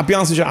 I'll be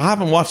honest with you, I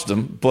haven't watched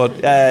them, but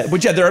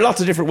yeah, there are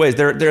lots of different ways.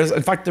 There's,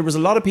 in fact, there was a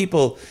lot of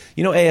people,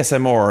 you know,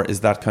 ASMR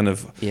is that kind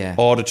of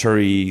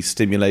auditory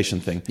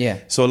stimulation thing. Yeah.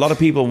 So a lot of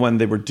people, when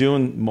they were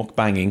doing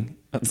mukbanging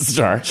at the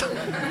start,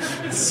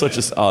 such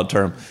an odd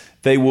term,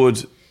 they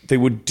would do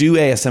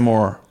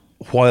ASMR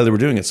while they were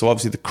doing it. So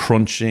obviously the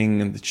crunching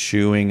and the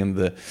chewing and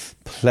the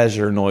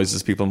pleasure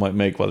noises people might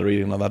make while they're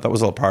eating and all that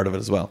was all part of it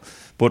as well.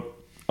 But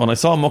when I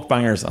saw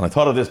mukbangers and I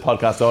thought of this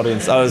podcast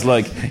audience, I was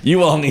like,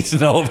 you all need to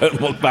know about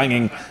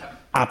mukbanging.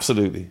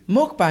 Absolutely.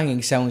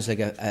 Mukbanging sounds like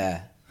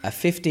a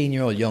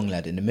 15-year-old young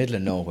lad in the middle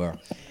of nowhere,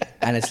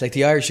 and it's like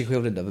the Irish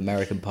equivalent of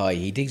American Pie.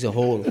 He digs a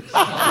hole.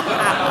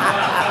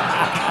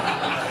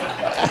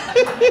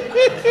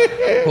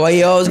 Why are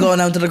you always going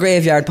down to the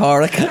graveyard,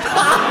 Pádraig?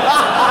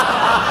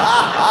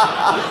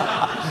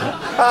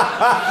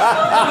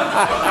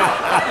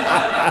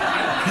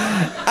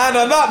 And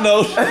on that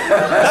note,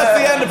 that's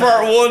the end of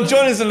part 1.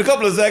 Join us in a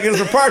couple of seconds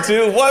for part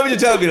 2. Why would you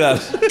tell me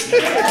that?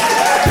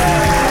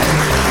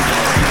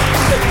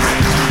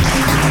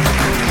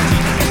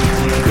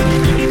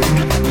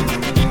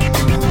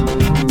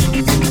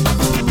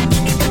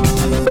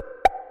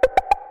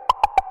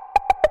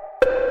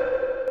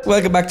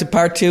 Welcome back to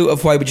part 2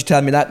 of Why Would You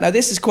Tell Me That? Now,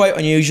 this is quite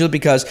unusual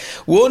because,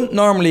 one,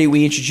 normally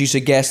we introduce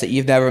a guest that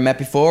you've never met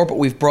before, but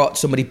we've brought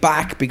somebody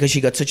back because she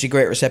got such a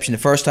great reception the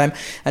first time.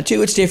 And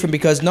two, it's different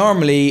because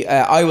normally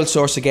I will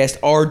source a guest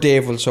or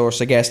Dave will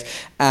source a guest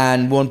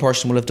and one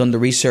person will have done the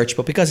research.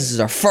 But because this is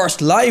our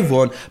first live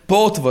one,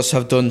 both of us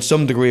have done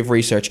some degree of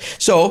research.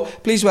 So,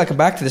 please welcome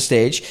back to the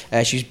stage.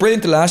 She was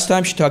brilliant the last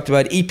time. She talked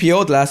about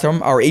EPO the last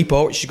time, or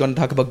EPO. She's going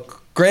to talk about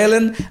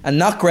Ghrelin and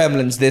not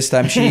Gremlins this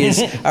time. She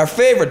is our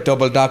favourite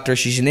double doctor.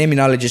 She's an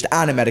immunologist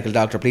and a medical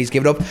doctor. Please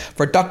give it up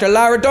for Dr.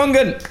 Lara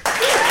Dungan.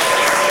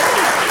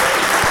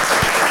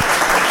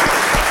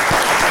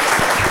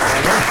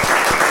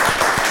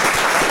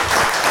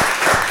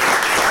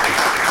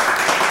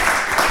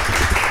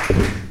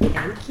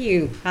 Thank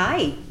you.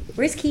 Hi.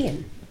 Where's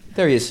Cian?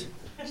 There he is.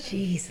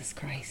 Jesus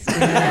Christ.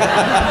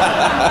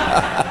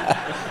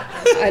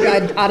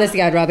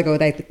 Honestly, I'd rather go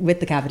with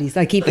the cavities.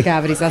 I keep the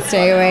cavities. I'll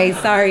stay away.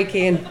 Sorry,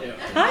 Cian.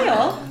 Hi,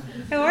 all.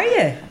 How are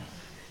you?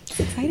 It's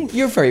exciting.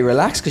 You're very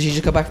relaxed because you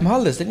just got back from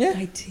holidays, didn't you?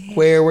 I did.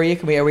 Where were you?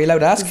 Are we allowed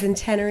to I ask? was in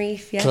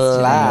Tenerife yesterday.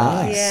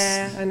 Class.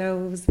 Yeah, I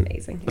know. It was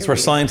amazing. That's where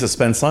scientists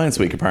spend Science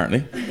Week,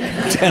 apparently.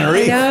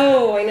 Tenerife.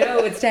 I know.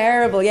 It's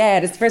terrible. Yeah,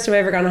 it's the first time I've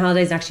ever gone on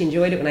holidays and actually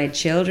enjoyed it when I had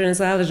children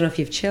as well. I don't know if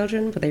you have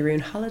children, but they ruin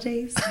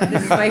holidays.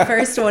 This is my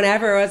first one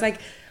ever. I was like,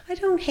 I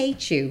don't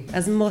hate you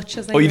as much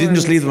as I Oh, you didn't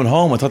just leave them at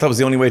home? I thought that was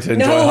the only way to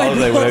enjoy a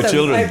holiday without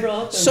children. I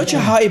brought them. Such a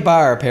high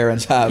bar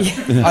parents have.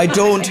 Yeah. I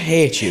don't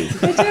hate you.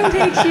 I don't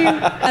hate you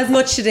as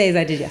much today as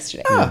I did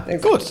yesterday.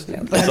 Good.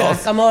 No,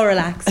 but I'm all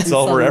relaxed. That's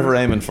all we're ever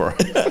aiming for.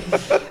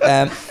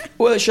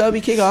 Well, shall we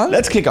kick on?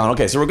 Let's kick on.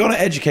 Okay, so we're going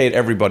to educate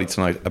everybody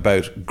tonight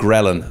about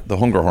Ghrelin, the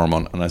hunger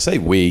hormone. And I say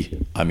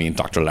we, I mean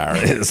Dr. Lara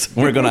is.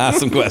 We're going to ask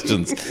some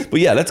questions. But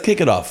yeah, let's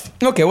kick it off.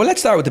 Okay, well, let's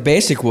start with the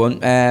basic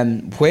one.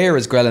 Where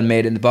is Ghrelin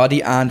made in the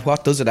body and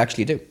what does it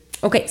actually do?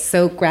 Okay,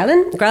 so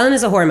Ghrelin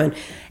is a hormone.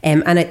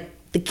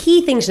 The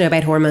key thing to know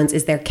about hormones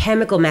is they're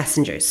chemical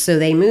messengers. So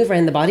they move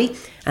around the body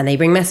and they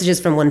bring messages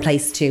from one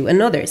place to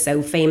another.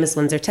 So famous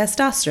ones are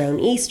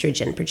testosterone,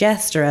 estrogen,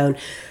 progesterone,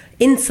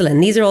 insulin.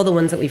 These are all the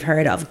ones that we've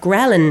heard of.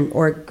 Ghrelin,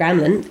 or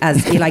gremlin,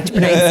 as you like to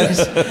pronounce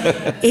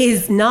it,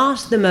 is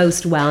not the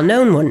most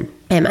well-known one.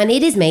 And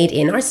it is made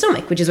in our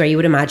stomach, which is where you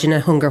would imagine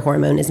a hunger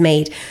hormone is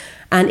made.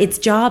 And its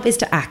job is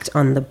to act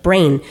on the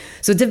brain.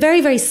 So it's a very,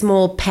 very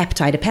small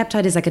peptide. A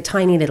peptide is like a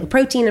tiny little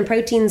protein, and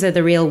proteins are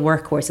the real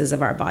workhorses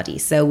of our body.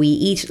 So we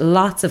eat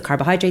lots of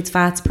carbohydrates,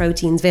 fats,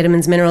 proteins,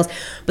 vitamins, minerals,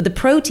 but the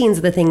proteins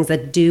are the things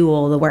that do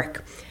all the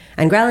work.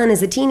 And ghrelin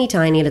is a teeny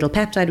tiny little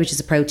peptide, which is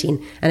a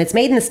protein, and it's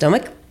made in the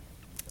stomach.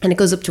 And it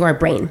goes up to our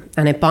brain,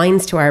 and it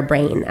binds to our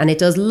brain, and it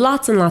does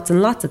lots and lots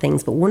and lots of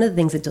things. But one of the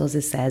things it does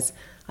is says,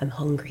 I'm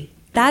hungry.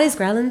 That is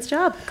ghrelin's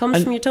job. It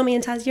comes from your tummy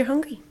and tells you you're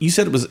hungry. You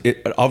said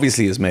it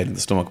obviously is made in the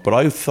stomach, but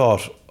I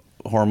thought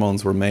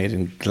hormones were made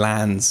in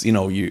glands. You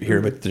know, you hear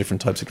about the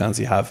different types of glands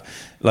you have.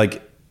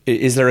 Like,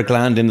 is there a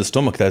gland in the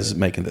stomach that is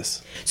making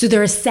this? So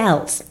there are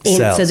cells.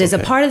 So there's a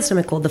part of the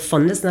stomach called the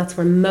fundus, and that's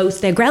where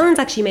ghrelin is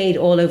actually made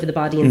all over the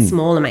body in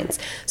small amounts.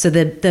 So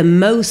the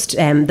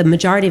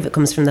majority of it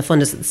comes from the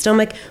fundus of the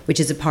stomach, which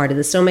is a part of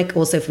the stomach,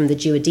 also from the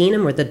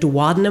duodenum or the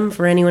duodenum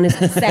for anyone who's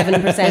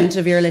 7%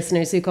 of your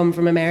listeners who come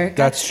from America.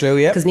 That's true,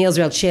 yeah. Because Neil's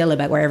real chill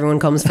about where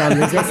everyone comes from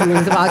who's listening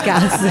to the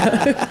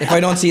podcast. If I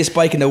don't see a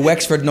spike in the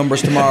Wexford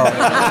numbers tomorrow,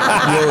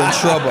 you're in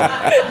trouble.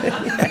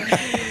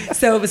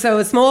 So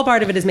a small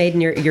part of it is made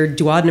in your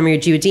duodenum or your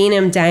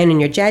duodenum, down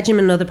in your jejunum,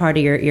 another part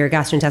of your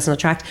gastrointestinal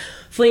tract.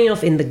 Funny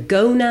enough, in the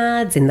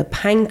gonads, in the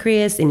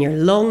pancreas, in your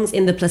lungs,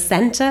 in the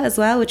placenta as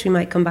well, which we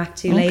might come back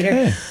to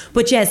later.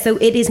 But so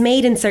it is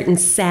made in certain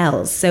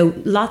cells. So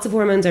lots of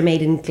hormones are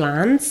made in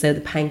glands. So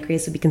the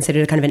pancreas would be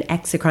considered a kind of an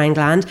exocrine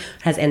gland.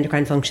 It has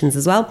endocrine functions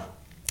as well.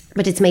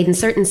 But it's made in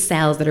certain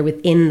cells that are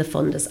within the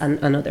fundus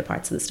and other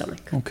parts of the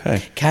stomach.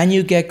 Okay. Can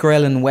you get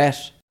ghrelin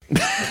wet?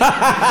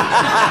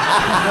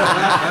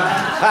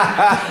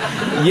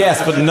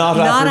 Yes, but not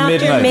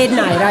after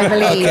midnight, I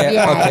believe.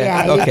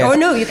 Okay. Or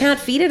no, you can't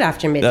feed it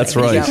after midnight. That's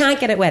right. You can't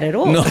get it wet at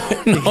all. No,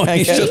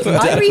 you shouldn't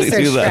I definitely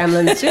researched do that.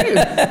 gremlins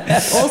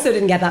too. Also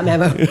didn't get that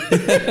memo.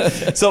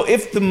 So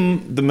if the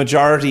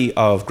majority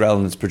of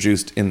ghrelin is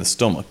produced in the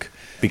stomach,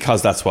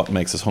 because that's what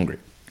makes us hungry,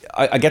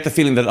 I get the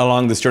feeling that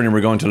along this journey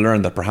we're going to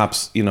learn that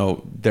perhaps, you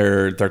know,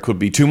 there could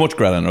be too much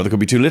ghrelin or there could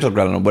be too little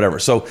ghrelin or whatever.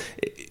 So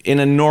in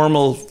a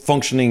normal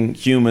functioning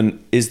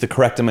human, is the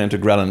correct amount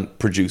of ghrelin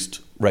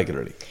produced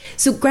regularly?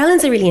 So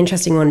ghrelin's a really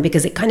interesting one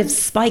because it kind of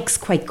spikes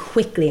quite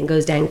quickly and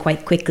goes down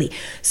quite quickly.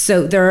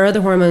 So there are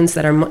other hormones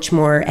that are much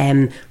more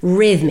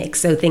rhythmic.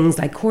 So things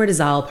like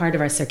cortisol, part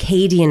of our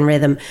circadian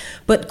rhythm.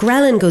 But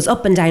ghrelin goes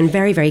up and down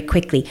very, very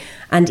quickly.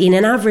 And in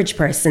an average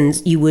person,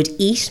 you would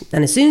eat,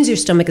 and as soon as your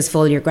stomach is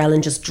full, your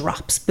ghrelin just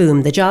drops.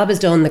 Boom, the job is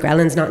done, the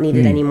ghrelin's not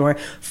needed anymore.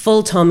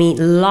 Full tummy,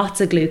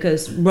 lots of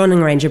glucose running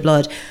around your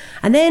blood.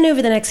 And then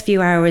over the next few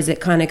hours,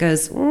 it kind of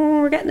goes,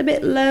 we're getting a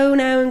bit low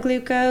now in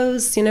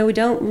glucose. You know, we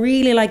don't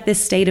really like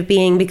this state of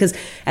being because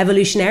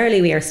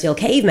evolutionarily we are still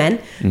cavemen.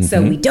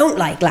 So we don't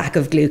like lack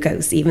of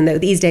glucose, even though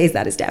these days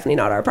that is definitely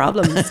not our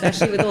problem,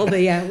 especially with all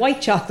the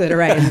white chocolate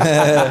around,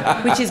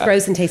 which is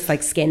gross and tastes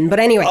like skin. But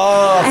anyway.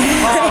 Oh,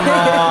 come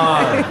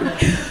on.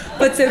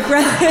 But so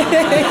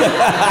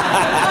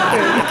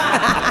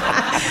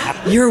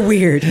you're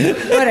weird.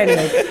 But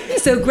anyway,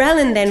 so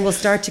ghrelin then will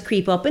start to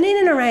creep up, and in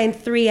and around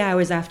 3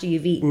 hours after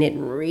you've eaten, it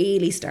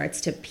really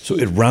starts to peak. So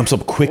it ramps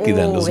up quickly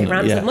then, doesn't it? It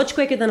ramps up much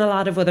quicker than a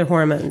lot of other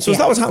hormones. So is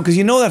that what's happening? Because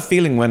you know that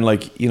feeling when,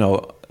 like, you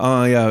know,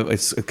 oh yeah,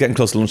 it's getting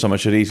close to lunchtime, I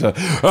should eat. Oh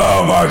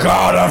my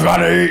God, I've got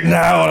to eat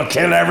now. I'll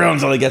kill everyone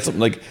until I get something.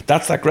 Like,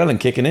 that's that ghrelin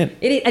kicking in.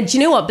 It is, and do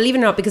you know what? Believe it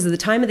or not, because of the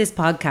time of this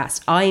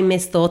podcast, I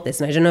misthought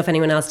this, and I don't know if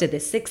anyone else did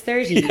this.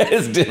 6:30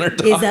 It's dinner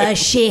time. is a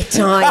shit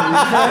time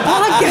for a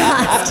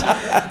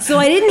podcast. So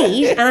I didn't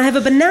eat, and I have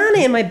a banana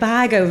in my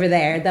bag over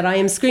there that I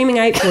am screaming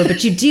out for.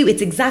 But you do,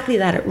 it's exactly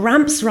that. It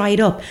ramps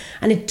right up,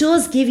 and it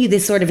does give you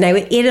this sort of, now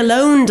it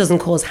alone doesn't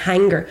cause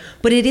hunger,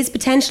 but it is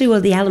potentially one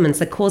of the elements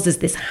that causes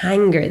this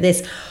hunger,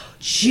 this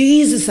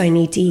Jesus, I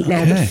need to eat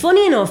now. But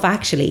funny enough,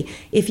 actually,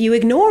 if you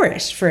ignore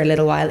it for a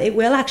little while, it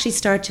will actually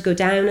start to go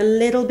down a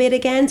little bit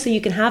again. So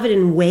you can have it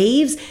in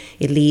waves.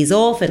 It'll ease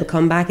off, it'll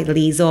come back, it'll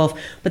ease off.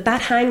 But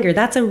that hunger,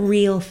 that's a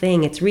real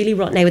thing. It's really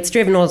raw. Now, it's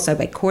driven also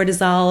by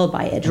cortisol,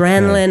 by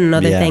adrenaline and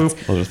other things.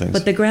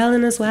 But the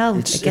ghrelin as well.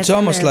 It's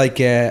almost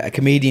like a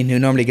comedian who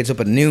normally gets up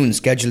at noon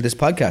scheduled this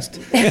podcast.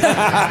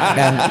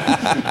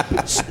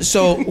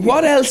 So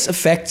what else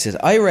affects it?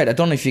 I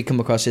don't know if you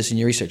come across this in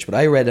your research, but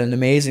I read an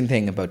amazing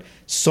thing about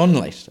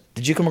sunlight.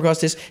 Did you come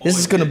across this? This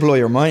is going to blow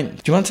your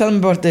mind. Do you want to tell them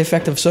about the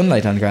effect of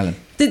sunlight on ghrelin?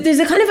 There's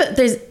a kind of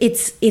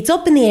it's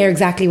up in the air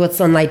exactly what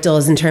sunlight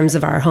does in terms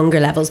of our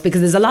hunger levels,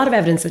 because there's a lot of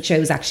evidence that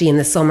shows actually in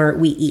the summer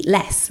we eat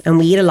less and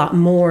we eat a lot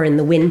more in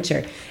the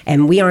winter.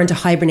 And we aren't a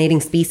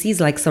hibernating species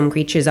like some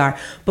creatures are,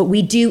 but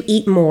we do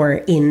eat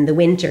more in the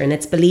winter, and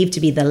it's believed to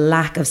be the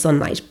lack of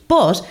sunlight.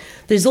 But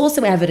there's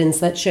also evidence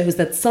that shows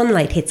that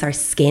sunlight hits our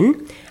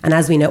skin, and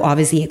as we know,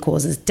 obviously it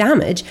causes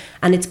damage,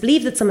 and it's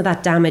believed that some of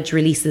that damage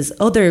releases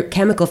other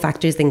chemical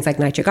factors, things like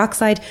nitric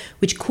oxide,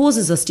 which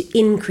causes us to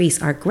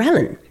increase our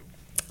ghrelin.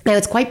 Now,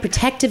 it's quite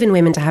protective in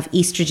women to have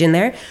estrogen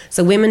there.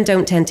 So women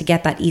don't tend to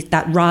get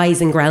that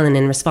rise in ghrelin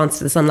in response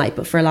to the sunlight.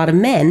 But for a lot of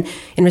men,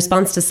 in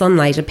response to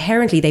sunlight,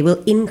 apparently they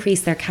will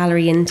increase their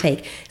calorie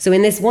intake. So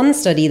in this one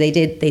study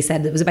they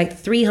said it was about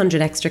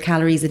 300 extra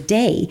calories a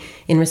day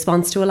in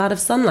response to a lot of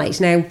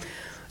sunlight. Now,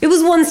 it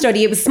was one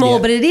study, it was small,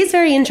 but it is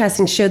very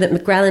interesting to show that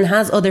ghrelin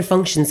has other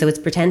functions, so it's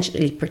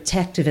potentially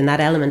protective in that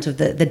element of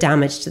the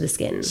damage to the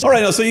skin. All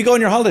right, so you go on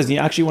your holidays and you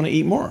actually want to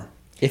eat more.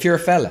 If you're a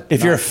fella.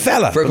 If you're a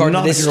fella, for but according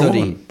not to this if you're a study,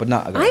 woman. but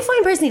not a girl. I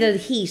find personally that the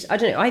heat, I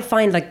don't know, I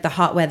find like the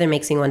hot weather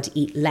makes me want to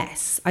eat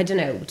less. I don't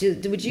know.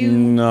 Would you?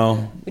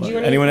 No. Would you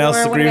want to Anyone eat else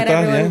more? agree What with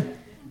about that? everyone?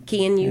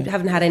 Cian, you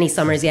haven't had any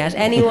summers yet.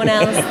 Anyone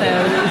else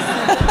though?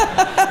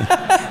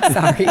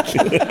 Sorry,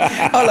 Cian.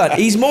 Hold on,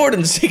 he's more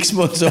than 6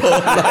 months old.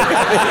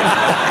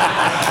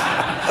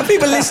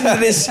 People listen to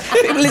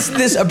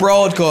this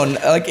abroad going,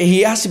 like,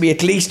 he has to be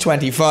at least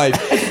 25.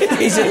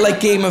 Is it like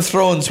Game of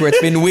Thrones where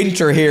it's been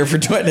winter here for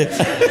 20?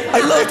 I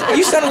loved,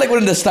 you sounded like one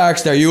of the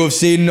Starks there. You have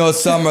seen no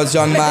summers,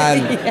 young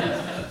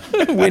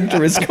man.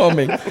 Winter is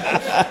coming.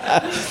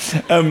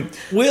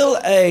 Will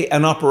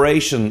an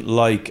operation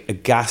like a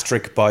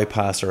gastric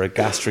bypass or a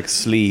gastric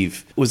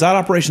sleeve, was that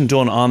operation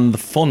done on the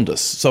fundus?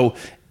 So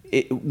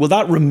will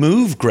that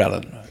remove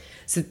ghrelin?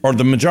 Or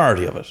the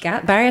majority of it?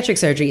 Bariatric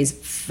surgery is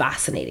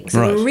fascinating. So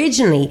Right.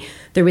 originally,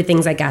 there were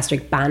things like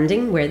gastric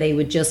banding, where they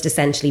would just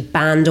essentially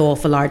band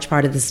off a large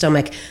part of the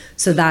stomach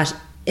so that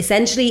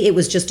essentially it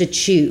was just a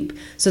tube.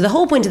 So the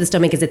whole point of the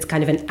stomach is it's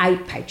kind of an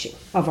outpouching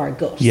of our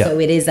gut. Yeah. So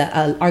it is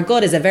our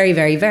gut is a very,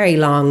 very, very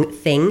long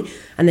thing.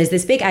 And there's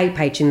this big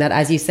outpouching that,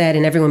 as you said,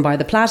 in Everyone Bar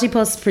the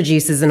Platypus,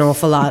 produces an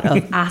awful lot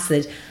of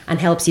acid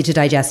and helps you to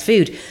digest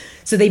food.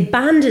 So they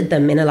banded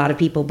them in a lot of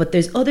people, but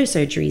there's other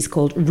surgeries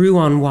called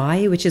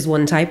Roux-en-Y, which is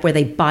one type where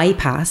they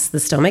bypass the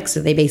stomach.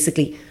 So they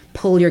basically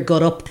pull your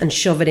gut up and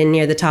shove it in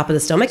near the top of the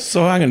stomach.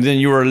 So hang on, then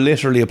you were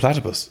literally a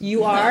platypus.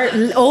 You are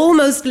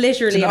almost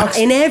literally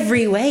in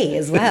every way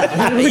as well.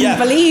 You wouldn't Yeah.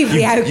 believe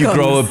the outcomes. You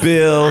grow a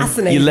bill,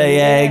 Fascinating. you lay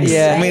eggs.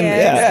 Yeah. I mean,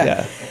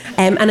 Yeah.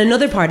 And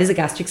another part is a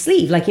gastric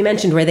sleeve, like you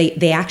mentioned, where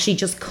they actually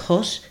just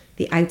cut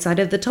the outside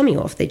of the tummy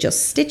off. They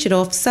just stitch it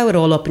off, sew it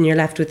all up, and you're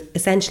left with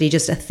essentially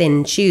just a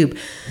thin tube.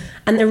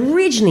 And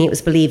originally it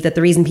was believed that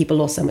the reason people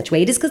lost so much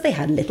weight is because they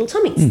had little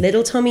tummies.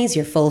 Little tummies,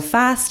 you're full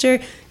faster,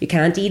 you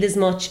can't eat as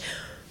much.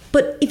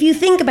 But if you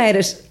think about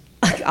it,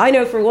 I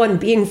know for one,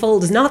 being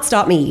full does not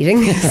stop me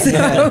eating.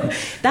 So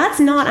that's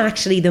not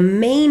actually the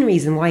main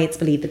reason why it's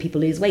believed that people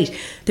lose weight.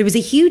 There was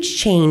a huge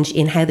change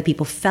in how the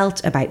people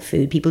felt about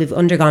food. People who've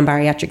undergone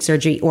bariatric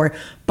surgery or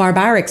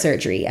barbaric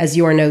surgery, as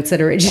your notes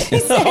had originally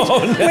said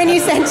when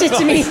you sent it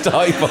to me.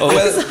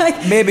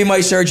 Well, maybe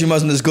my surgeon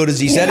wasn't as good as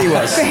he said he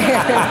was.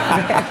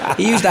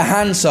 He used a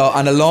handsaw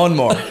and a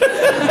lawnmower.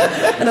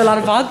 And a lot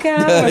of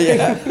vodka.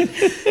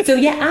 So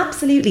yeah,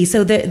 absolutely.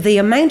 So the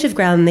amount of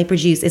ghrelin they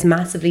produce is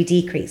massively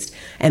decreased.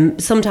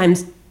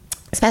 Sometimes,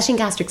 especially in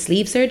gastric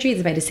sleeve surgery,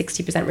 there's about a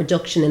 60%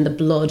 reduction in the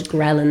blood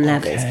ghrelin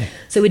levels.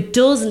 So it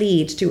does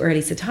lead to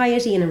early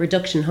satiety and a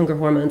reduction in hunger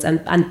hormones.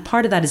 And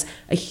part of that is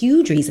a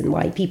huge reason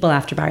why people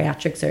after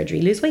bariatric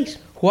surgery lose weight.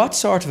 What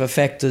sort of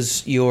effect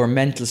does your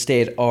mental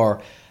state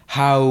or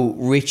how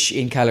rich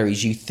in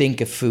calories you think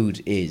a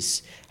food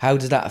is, how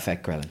does that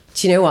affect ghrelin?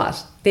 Do you know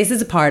what? This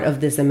is a part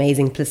of this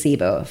amazing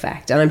placebo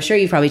effect. And I'm sure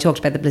you've probably talked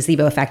about the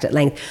placebo effect at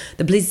length.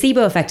 The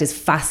placebo effect is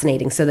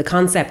fascinating. So the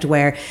concept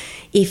where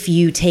if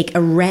you take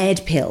a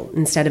red pill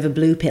instead of a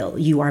blue pill,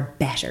 you are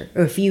better.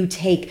 Or if you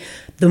take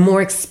the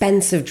more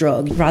expensive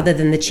drug rather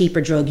than the cheaper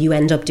drug, you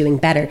end up doing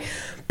better.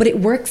 But it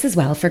works as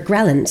well for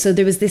ghrelin. So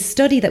there was this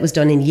study that was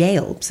done in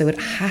Yale, so it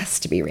has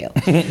to be real.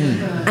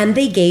 And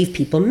they gave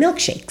people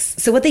milkshakes.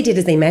 So what they did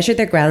is they measured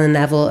their ghrelin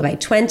level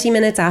about 20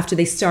 minutes after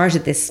they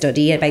started this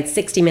study. About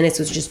 60 minutes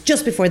was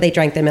just before they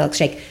drank their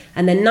milkshake.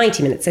 And then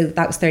 90 minutes, so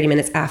that was 30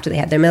 minutes after they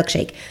had their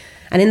milkshake.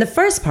 And in the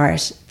first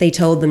part, they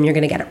told them you're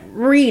going to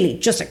get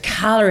just a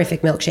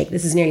calorific milkshake.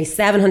 This is nearly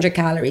 700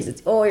 calories.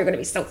 You're going to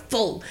be so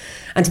full.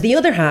 And to the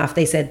other half,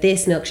 they said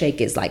this milkshake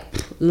is like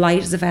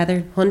light as a feather,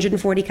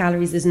 140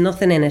 calories, there's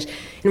nothing in it.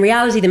 In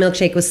reality, the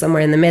milkshake was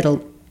somewhere in the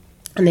middle.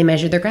 And they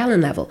measured their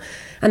ghrelin level.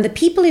 And the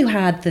people who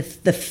had the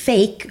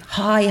fake,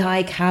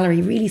 high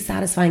calorie, really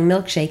satisfying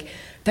milkshake,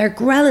 their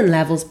ghrelin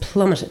levels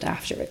plummeted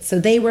afterwards. So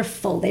they were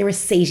full, they were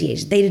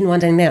satiated, they didn't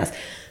want anything else.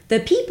 The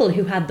people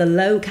who had the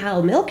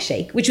low-cal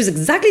milkshake, which was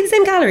exactly the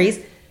same calories,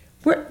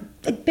 were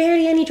like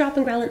barely any drop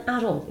in ghrelin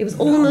at all. It was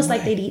almost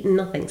like they'd eaten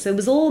nothing. So it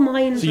was all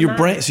mind. So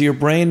your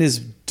brain is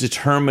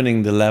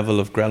determining the level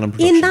of ghrelin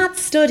production in that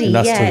study.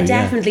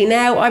 Definitely.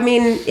 Now, I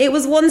mean, it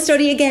was one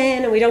study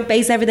again, and we don't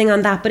base everything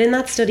on that. But in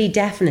that study,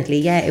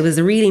 definitely, it was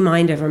a really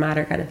mind over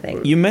matter kind of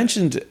thing. You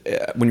mentioned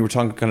when you were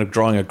talking, kind of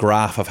drawing a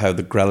graph of how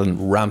the ghrelin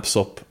ramps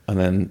up and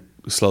then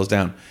slows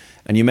down,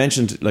 and you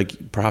mentioned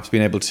like perhaps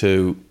being able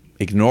to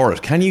ignore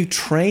it. Can you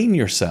train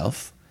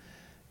yourself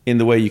in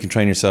the way you can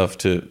train yourself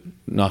to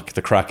knock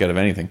the crack out of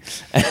anything?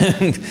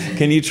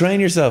 Can you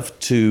train yourself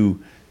to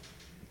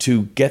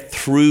get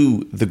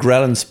through the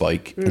ghrelin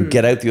spike and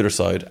get out the other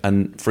side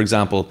and, for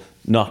example,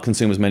 not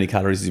consume as many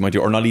calories as you might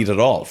do, or not eat at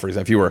all, for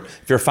example,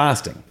 if you're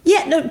fasting?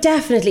 Yeah, no,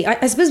 definitely.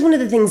 I suppose one of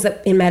the things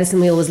that in medicine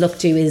we always look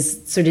to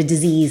is sort of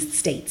diseased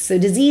states. So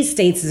diseased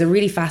states is a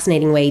really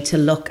fascinating way to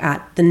look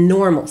at the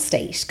normal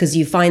state, because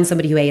you find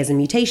somebody who has a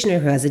mutation or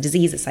who has a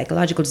disease, a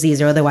psychological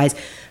disease or otherwise,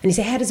 and you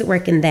say, how does it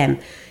work in them?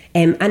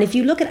 And if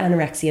you look at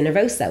anorexia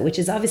nervosa, which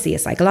is obviously a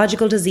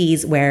psychological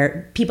disease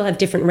where people have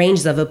different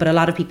ranges of it, but a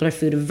lot of people are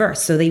food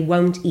averse, so they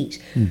won't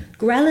eat.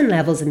 Ghrelin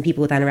levels in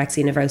people with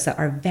anorexia nervosa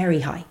are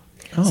very high.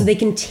 So they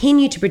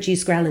continue to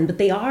produce ghrelin, but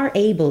they are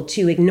able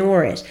to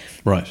ignore it.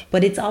 Right.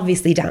 But it's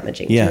obviously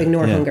damaging to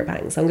ignore hunger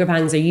pangs. Hunger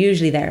pangs are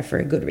usually there for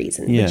a good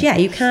reason. Yeah. But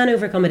you can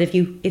overcome it if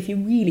you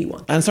really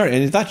want. And sorry,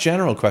 and that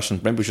general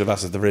question, maybe we should have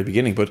asked at the very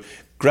beginning, but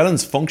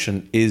ghrelins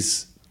function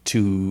is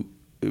to,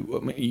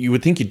 you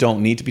would think you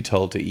don't need to be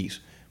told to eat,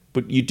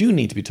 but you do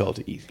need to be told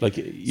to eat. Like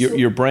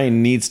your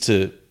brain needs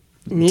to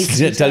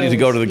tell you to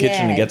go to the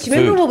kitchen and get the food. Do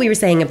you remember what we were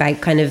saying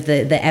about kind of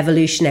the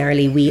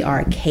evolutionarily, we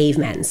are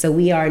cavemen. So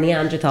we are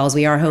Neanderthals,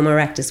 we are Homo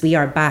erectus, we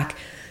are back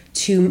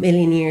 2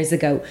 million years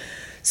ago.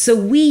 So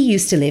we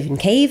used to live in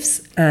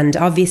caves, and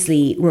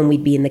obviously when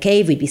we'd be in the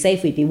cave, we'd be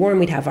safe, we'd be warm,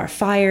 we'd have our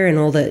fire and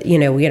all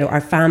the,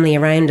 our family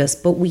around us,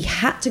 but we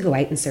had to go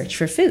out and search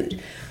for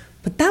food.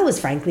 But that was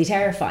frankly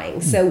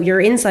terrifying. So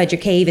you're inside your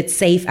cave, it's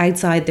safe.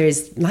 Outside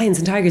there's lions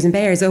and tigers and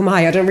bears. Oh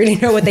my, I don't really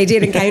know what they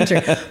did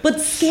encounter.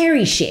 But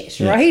scary shit,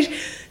 right?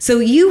 So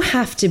you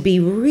have to be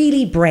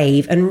really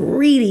brave and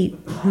really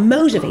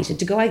motivated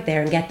to go out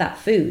there and get that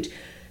food.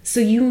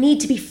 So you need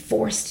to be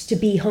forced to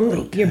be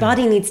hungry. Your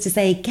body needs to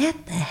say,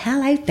 get the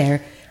hell out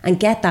there and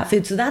get that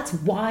food. So that's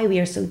why we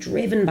are so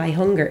driven by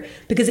hunger,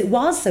 because it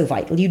was so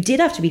vital. You did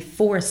have to be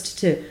forced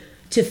to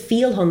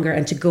feel hunger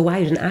and to go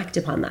out and act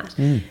upon that.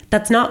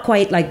 That's not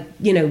quite like,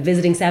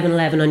 visiting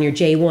 7-Eleven on your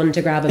J1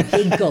 to grab a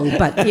big gulp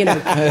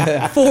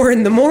at, 4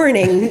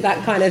 a.m,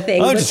 that kind of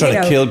thing. I'm just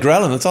trying to kill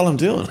ghrelin, that's all I'm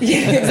doing.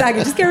 Yeah,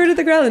 exactly, just get rid of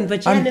the ghrelin.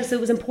 But so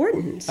it was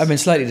important. I've been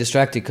slightly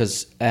distracted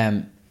because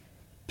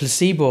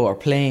Placebo are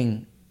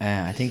playing,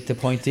 I think, the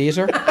Point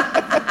Theatre.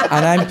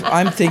 And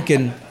I'm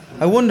thinking,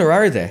 I wonder,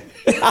 are they?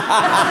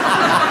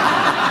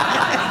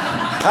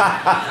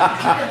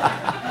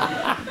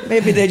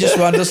 Maybe they just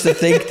want us to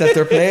think that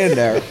they're playing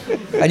there.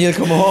 And you'll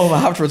come home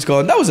afterwards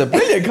going, that was a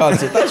brilliant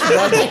concert. That's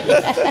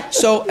fantastic.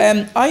 So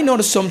I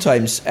notice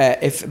sometimes,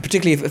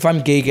 particularly if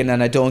I'm gigging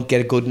and I don't get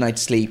a good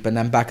night's sleep and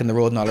I'm back on the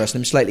road and all the rest,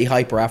 and I'm slightly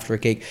hyper after a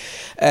gig,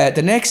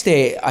 the next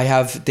day I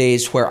have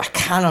days where I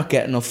cannot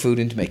get enough food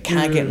into me,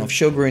 can't get enough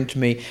sugar into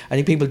me. I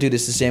think people do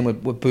this the same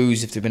with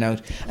booze if they've been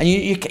out. And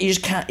you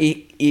just can't,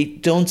 you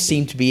don't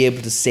seem to be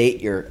able to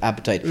sate your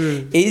appetite.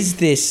 Is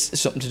this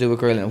something to do with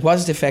ghrelin? What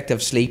is the effect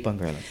of sleep on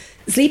ghrelin?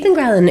 Sleep and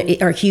ghrelin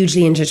are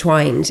hugely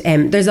intertwined.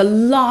 There's a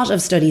lot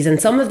of studies,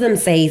 and some of them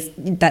say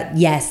that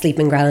yes, sleep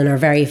and ghrelin are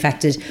very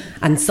affected,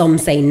 and some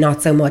say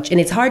not so much. And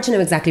it's hard to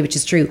know exactly which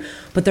is true.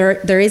 But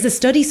there is a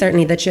study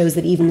certainly that shows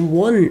that even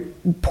one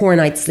poor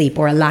night's sleep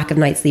or a lack of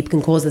night's sleep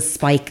can cause a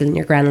spike in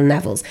your ghrelin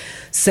levels.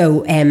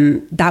 So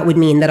that would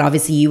mean that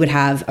obviously you would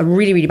have a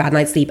really, really bad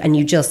night's sleep, and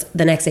you just,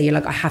 the next day you're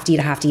like, I have to eat,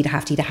 I have to eat, I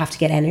have to eat, I have to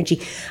get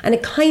energy. And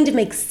it kind of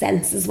makes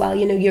sense as well.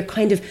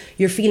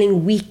 You're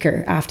feeling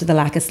weaker after the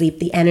lack of sleep.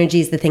 The energy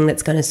is the thing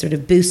that's going to sort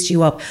of boost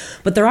you up.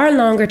 But there are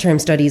longer term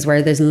studies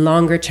where there's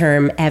longer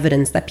term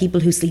evidence that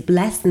people who sleep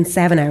less than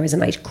 7 hours a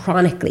night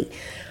chronically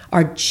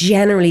are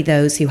generally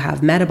those who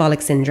have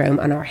metabolic syndrome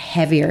and are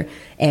heavier,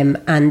 and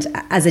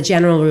as a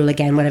general rule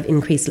again would have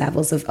increased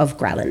levels of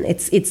ghrelin.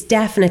 It's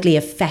definitely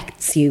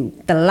affects you.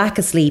 The lack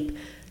of sleep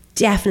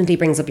definitely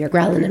brings up your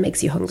ghrelin and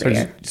makes you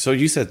hungrier. So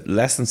you said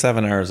less than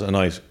 7 hours a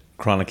night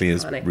chronically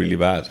is really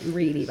bad.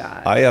 Really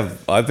bad.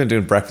 I've been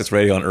doing breakfast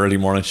radio on early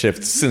morning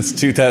shifts since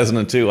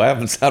 2002. I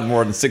haven't had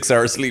more than 6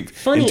 hours sleep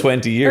in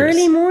 20 years.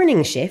 Early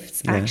morning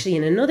shifts actually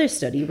in another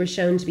study were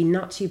shown to be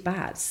not too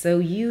bad. So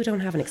you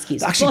don't have an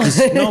excuse. Actually,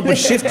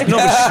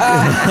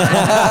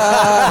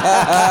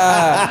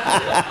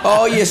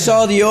 oh, you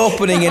saw the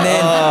opening and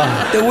then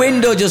the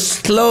window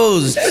just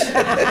closed.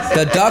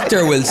 The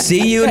doctor will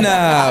see you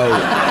now.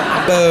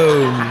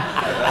 Boom.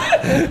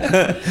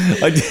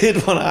 I did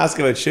want to ask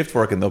about shift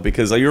working though,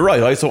 because you're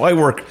right. I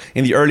work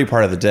in the early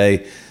part of the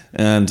day,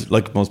 and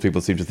like most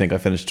people seem to think I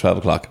finish at 12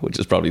 o'clock, which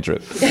is probably true.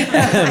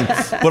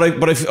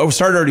 But I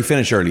start early,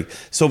 finish early.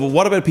 So, but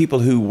what about people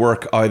who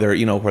work either,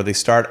 where they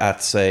start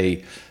at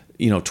say,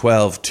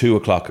 12, 2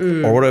 o'clock,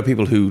 or what about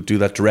people who do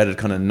that dreaded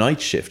kind of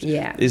night shift?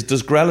 Yeah.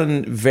 Does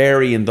ghrelin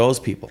vary in those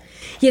people?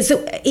 Yeah,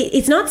 so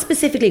it's not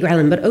specifically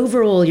ghrelin, but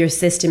overall your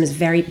system is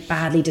very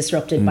badly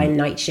disrupted by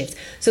night shifts.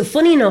 So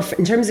funny enough,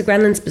 in terms of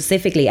ghrelin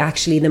specifically,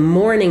 actually the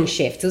morning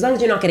shift, so as long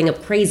as you're not getting up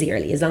crazy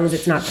early, as long as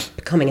it's not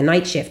becoming a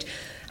night shift,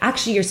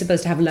 actually you're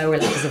supposed to have lower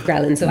levels of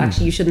ghrelin. So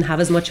actually you shouldn't have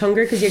as much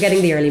hunger because you're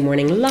getting the early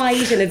morning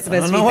light and it's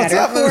supposed to be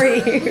better for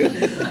you.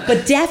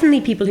 But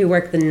definitely people who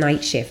work the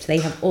night shift, they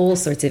have all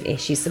sorts of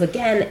issues. So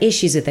again,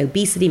 issues with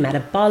obesity,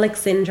 metabolic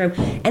syndrome,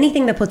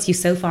 anything that puts you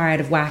so far out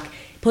of whack,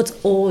 puts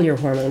all your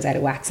hormones out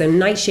of whack. So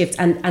night shifts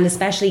and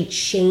especially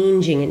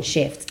changing in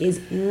shifts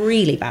is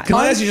really bad. Can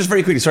I ask you just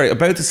very quickly, sorry,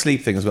 about the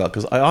sleep thing as well?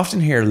 Because I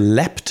often hear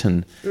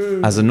leptin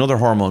as another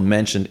hormone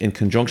mentioned in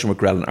conjunction with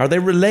ghrelin. Are they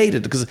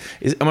related? Because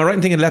am I right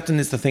in thinking leptin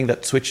is the thing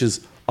that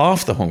switches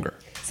off the hunger?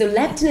 So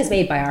leptin is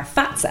made by our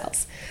fat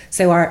cells.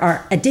 So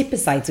our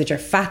adipocytes, which are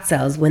fat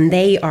cells, when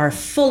they are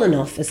full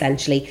enough,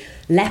 essentially,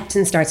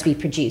 leptin starts to be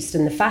produced.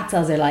 And the fat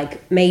cells are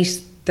like,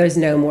 mate, there's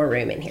no more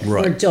room in here.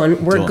 Right. We're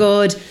done. We're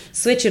good.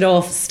 Switch it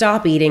off.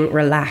 Stop eating.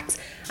 Relax.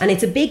 And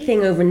it's a big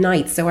thing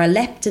overnight. So our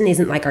leptin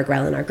isn't like our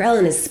ghrelin. Our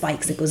ghrelin is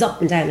spikes. It goes up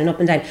and down and up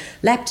and down.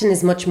 Leptin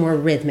is much more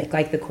rhythmic,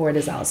 like the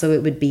cortisol. So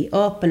it would be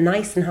up and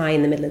nice and high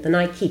in the middle of the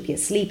night, keep you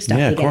asleep, stop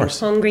you getting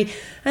hungry.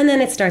 And then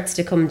it starts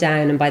to come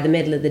down. And by the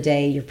middle of the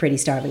day, you're pretty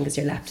starving because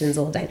your leptin's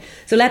all down.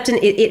 So leptin,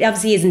 it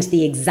obviously isn't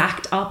the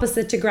exact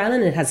opposite to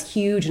ghrelin. It has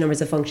huge numbers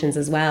of functions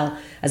as well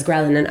as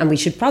ghrelin. And we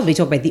should probably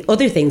talk about the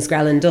other things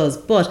ghrelin does.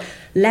 But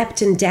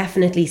leptin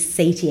definitely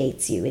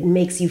satiates you. It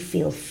makes you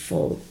feel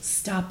full.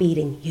 Stop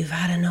eating. You've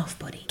had enough,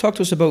 buddy. Talk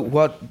to us about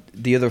what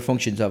the other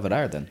functions of it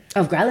are then.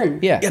 Of ghrelin?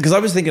 Yeah. Yeah, because I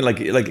was thinking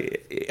like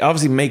it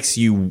obviously makes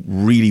you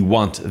really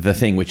want the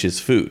thing, which is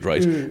food,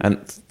 right?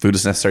 And food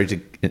is necessary to,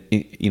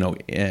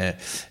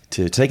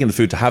 to take in the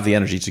food to have the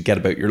energy to get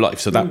about your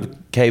life. So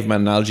that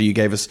caveman analogy you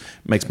gave us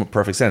makes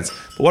perfect sense.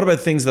 But what about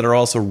things that are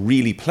also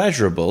really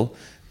pleasurable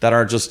that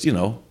are just,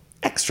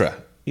 extra?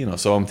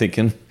 So I'm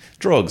thinking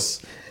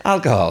drugs,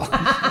 alcohol,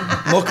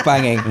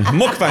 Mukbanging.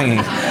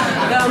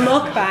 The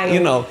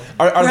mukbanging.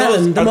 Are ghrelin,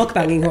 those the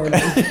mukbanging hormone.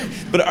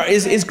 But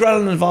is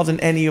ghrelin involved in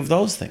any of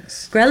those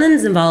things?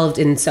 Ghrelin's involved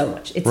in so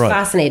much. It's Right.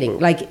 fascinating.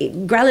 Like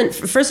ghrelin.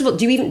 First of all,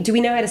 do we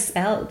know how to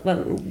spell?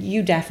 Well,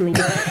 you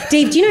definitely do.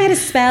 Dave, do you know how to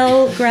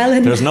spell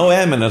ghrelin? There's no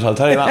M in it, I'll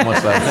tell you that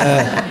much.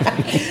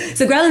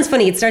 So ghrelin's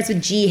funny. It starts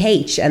with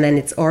GH and then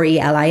it's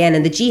RELIN,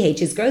 and the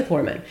GH is growth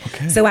hormone.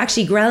 Okay. So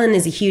actually, ghrelin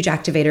is a huge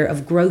activator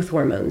of growth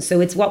hormones.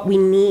 So it's what we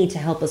need to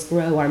help us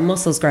grow, our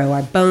muscles grow,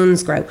 our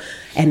bones grow,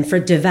 and for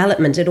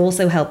development, it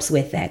also helps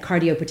with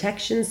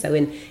cardioprotection. So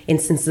in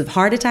instances of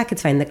heart attack,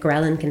 it's found that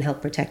ghrelin can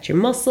help protect your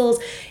muscles.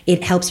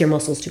 It helps your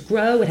muscles to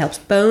grow. It helps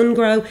bone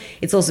grow.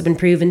 It's also been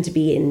proven to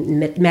be in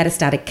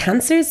metastatic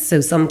cancers.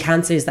 So some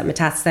cancers that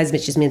metastasize,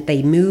 which just means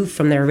they move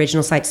from their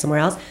original site to somewhere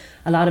else.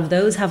 A lot of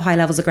those have high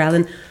levels of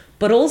ghrelin.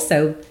 But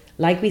also,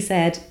 like we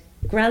said,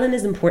 ghrelin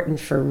is important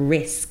for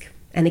risk.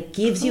 And it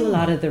gives you a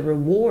lot of the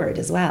reward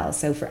as well.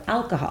 So for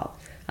alcohol,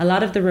 a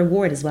lot of the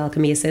reward as well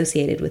can be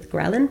associated with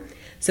ghrelin.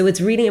 So it's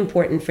really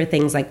important for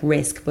things like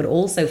risk, but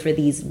also for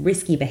these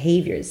risky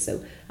behaviors.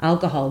 So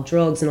alcohol,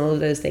 drugs, and all of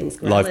those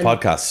things. Live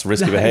podcasts,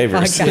 risky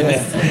behaviors.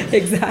 Podcasts.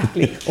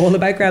 Exactly. All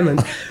about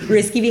gremlins.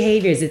 Risky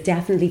behaviors, it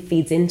definitely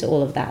feeds into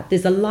all of that.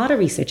 There's a lot of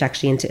research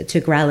actually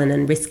into ghrelin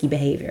and risky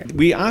behavior.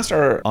 We asked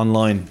our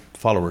online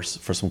followers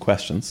for some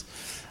questions.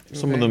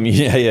 Some of them,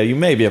 you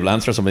may be able to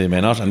answer, some of you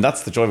may not, and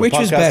that's the joy of a podcast.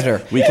 Which is better,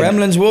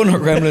 Gremlins 1 or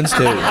Gremlins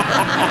 2?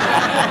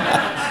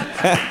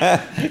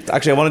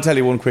 Actually, I want to tell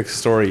you one quick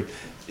story.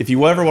 If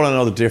you ever want to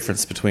know the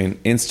difference between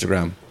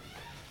Instagram,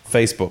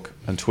 Facebook,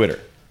 and Twitter,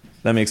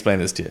 let me explain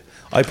this to you.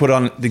 I put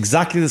on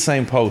exactly the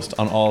same post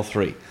on all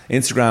three.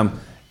 Instagram,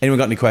 anyone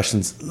got any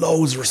questions?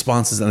 Loads of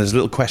responses, and there's a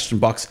little question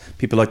box.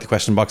 People like the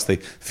question box. They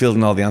filled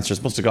in all the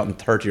answers. Must have gotten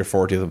 30 or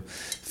 40 of them.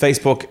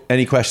 Facebook,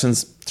 any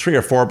questions? 3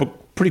 or 4,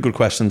 but pretty good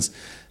questions.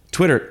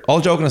 Twitter,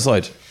 all joking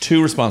aside,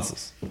 2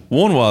 responses.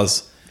 One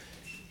was,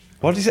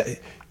 what did he say?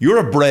 You're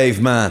a brave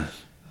man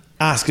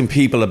asking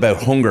people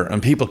about hunger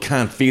and people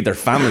can't feed their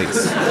families.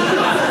 What?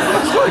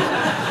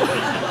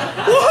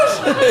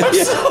 I'm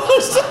so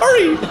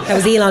sorry. That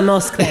was Elon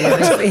Musk then,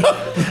 obviously.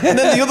 And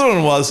then the other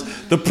one was,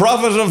 the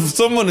prophet of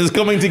someone is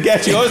coming to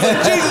get you. I was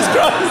like, Jesus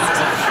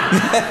Christ.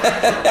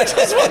 I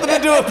just wanted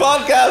to do a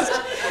podcast.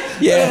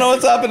 Yeah. I don't know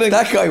what's happening.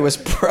 That guy was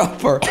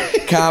proper.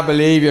 Can't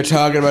believe you're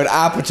talking about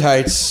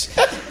appetites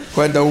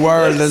when the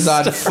world is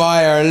on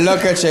fire.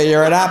 Look at you,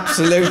 you're an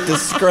absolute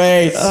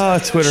disgrace. Oh,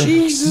 Twitter.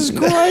 Jesus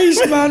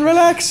Christ, man,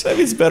 relax.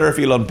 Maybe it's better if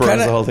Elon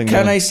burns the whole thing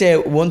down. Can I say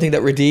one thing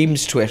that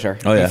redeems Twitter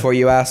before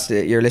you ask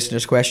your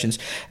listeners questions?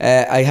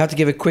 I have to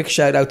give a quick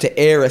shout out to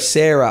Era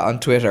Sarah on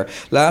Twitter.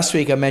 Last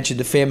week I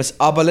mentioned the famous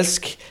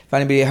obelisk, if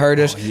anybody heard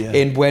it,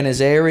 in Buenos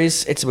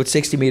Aires. It's about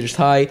 60 metres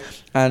high.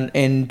 And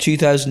in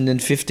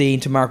 2015,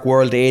 to mark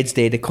World AIDS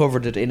Day, they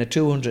covered it in a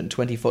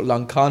 220-foot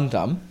long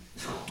condom.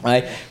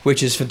 Right,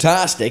 which is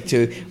fantastic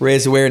to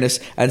raise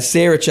awareness. And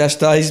Sarah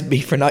chastised me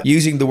for not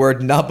using the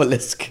word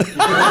nobelisk. Isn't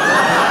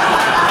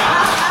that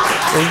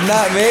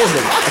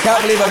amazing? I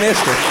can't believe I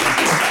missed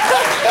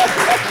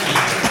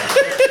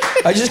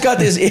it. I just got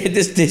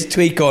this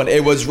tweet going.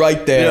 It was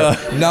right there. Yeah.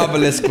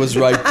 Nobelisk was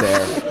right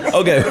there.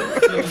 Okay.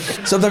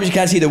 Sometimes you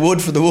can't see the wood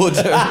for the wood.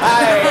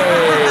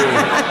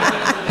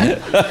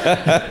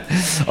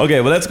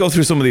 Okay, well, let's go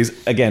through some of these.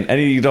 Again,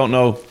 any you don't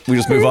know, we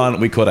just move on,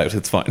 we cut out,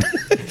 it's fine.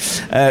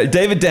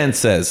 David Dent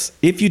says,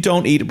 if you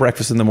don't eat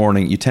breakfast in the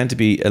morning, you tend to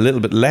be a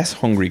little bit less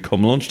hungry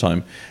come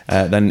lunchtime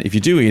than if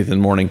you do eat in the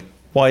morning.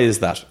 Why is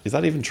that? Is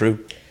that even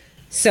true?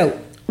 So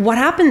what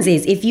happens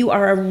is, if you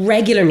are a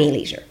regular meal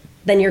eater,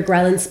 then your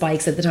ghrelin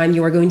spikes at the time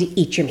you are going to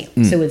eat your meal.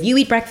 So if you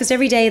eat breakfast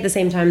every day at the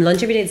same time,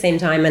 lunch every day at the same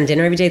time, and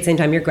dinner every day at the same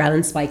time, your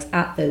ghrelin spikes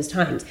at those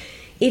times.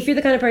 If you're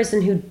the kind of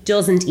person who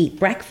doesn't eat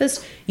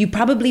breakfast, you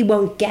probably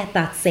won't get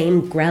that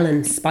same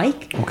ghrelin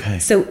spike. Okay.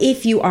 So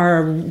if you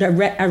are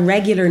a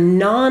regular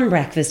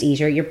non-breakfast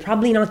eater, you're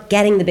probably not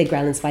getting the big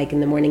ghrelin spike in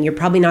the morning. You're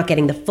probably not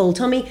getting the full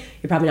tummy.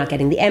 You're probably not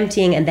getting the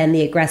emptying and then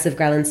the aggressive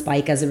ghrelin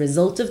spike as a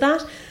result of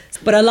that.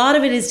 But a lot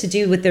of it is to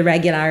do with the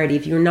regularity.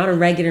 If you're not a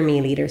regular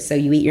meal eater, so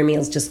you eat your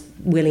meals just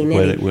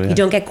willy-nilly, you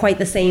don't get quite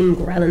the same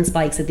ghrelin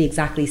spikes at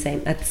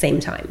the same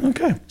time.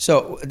 Okay.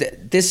 So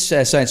this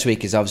Science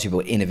Week is obviously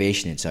about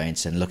innovation in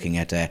science and looking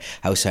at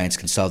how science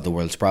can solve the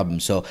world's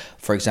problems. So,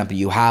 for example,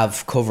 you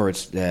have covered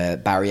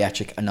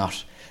bariatric and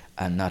not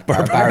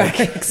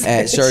barbaric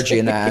surgery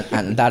and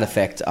that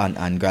effect on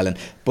ghrelin.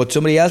 But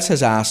somebody else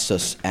has asked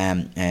us,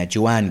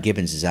 Joanne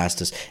Gibbons has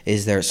asked us,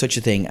 is there such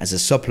a thing as a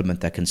supplement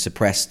that can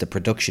suppress the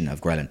production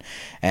of ghrelin?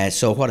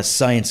 So what has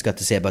science got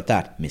to say about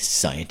that, Miss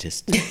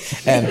Scientist?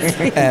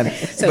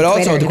 But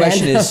also the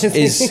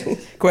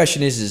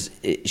question is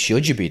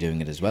should you be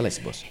doing it as well, I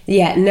suppose?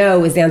 Yeah,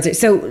 no is the answer.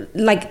 So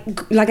like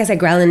I said,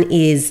 ghrelin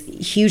is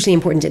hugely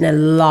important in a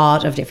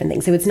lot of different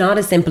things. So it's not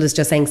as simple as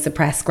just saying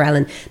suppress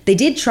ghrelin. They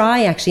did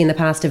try actually in the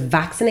past to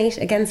vaccinate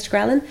against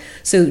ghrelin.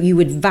 So you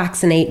would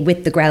vaccinate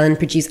with the ghrelin,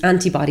 produce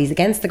antibodies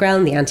against the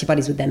ghrelin. The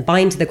antibodies would then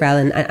bind to the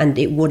ghrelin and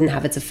it wouldn't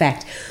have its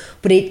effect.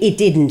 But it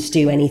didn't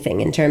do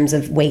anything in terms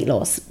of weight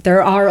loss.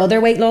 There are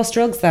other weight loss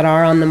drugs that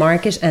are on the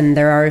market, and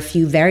there are a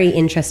few very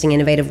interesting,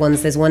 innovative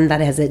ones. There's one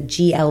that has a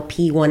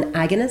GLP-1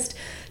 agonist.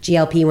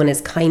 GLP-1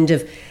 is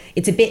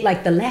it's a bit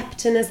like the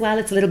leptin as well.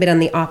 It's a little bit on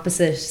the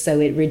opposite,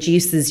 so it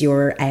reduces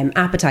your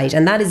appetite.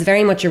 And that is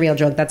very much a real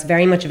drug. That's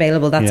very much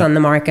available. That's on the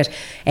market.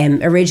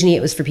 Originally,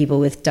 it was for people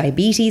with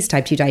diabetes,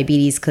 type 2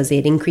 diabetes, because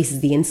it increases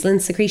the insulin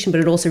secretion,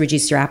 but it also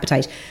reduces your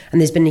appetite. And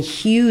there's been a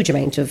huge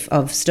amount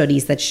of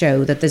studies that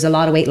show that there's a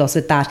lot of weight loss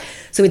with that.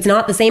 So it's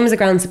not the same as a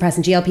ghrelin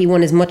suppressant.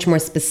 GLP-1 is much more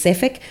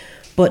specific.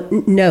 But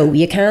no,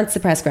 you can't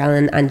suppress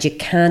ghrelin and you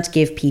can't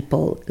give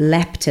people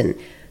leptin.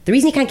 The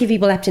reason you can't give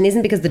people leptin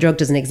isn't because the drug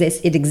doesn't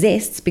exist. It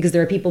exists because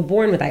there are people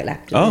born without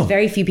leptin. There's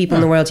very few people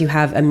in the world who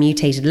have a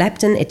mutated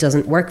leptin. It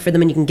doesn't work for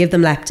them, and you can give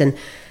them leptin,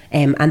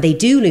 and they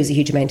do lose a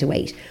huge amount of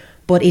weight.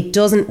 But it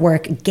doesn't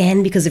work,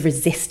 again, because of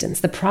resistance.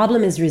 The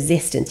problem is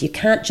resistance. You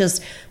can't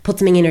just put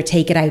something in or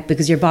take it out,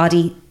 because your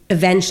body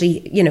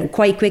eventually,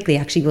 quite quickly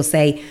actually will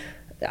say,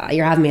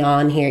 you're having me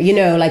on here,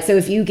 so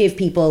if you give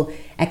people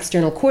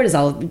external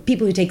cortisol,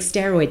 people who take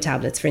steroid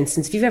tablets, for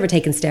instance, if you've ever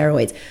taken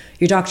steroids,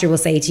 your doctor will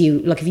say to you,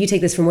 look, if you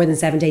take this for more than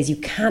 7 days, you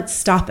can't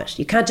stop it.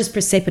 You can't just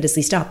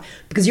precipitously stop,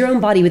 because your own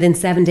body within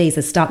 7 days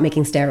has stopped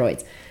making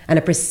steroids. And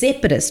a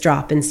precipitous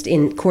drop in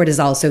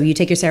cortisol, so you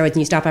take your steroids and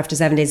you stop after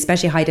 7 days,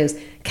 especially a high dose,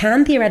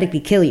 can theoretically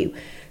kill you.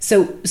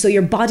 So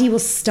your body will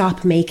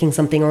stop making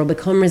something or will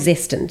become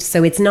resistant.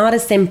 So it's not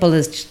as simple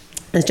as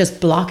just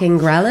blocking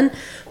ghrelin.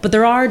 But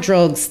there are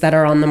drugs that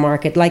are on the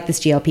market, like this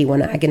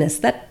GLP-1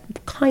 agonist, that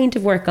kind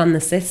of work on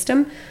the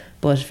system,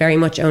 but very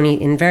much only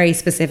in very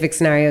specific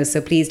scenarios. So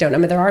please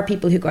don't. There are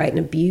people who go out and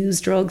abuse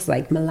drugs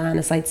like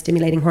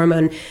melanocyte-stimulating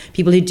hormone,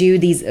 people who do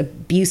these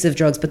abusive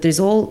drugs, but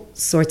there's all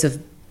sorts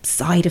of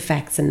side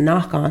effects and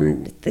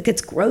knock-on.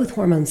 It's growth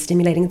hormone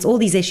stimulating. It's all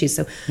these issues.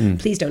 So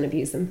please don't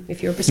abuse them.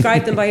 If you're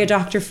prescribed them by your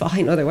doctor,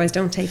 fine. Otherwise,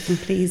 don't take them,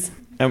 please.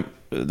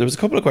 There was a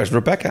couple of questions.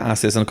 Rebecca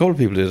asked this, and a couple of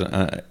people did.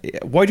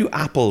 Why do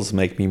apples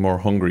make me more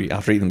hungry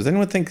after eating them? Does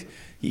anyone think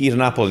you eat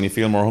an apple and you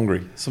feel more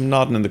hungry? Some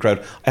nodding in the crowd.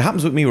 It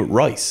happens with me with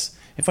rice.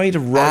 If I eat a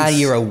rice...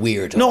 you're a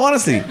weirdo. No,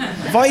 honestly.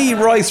 If I eat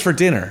rice for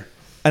dinner,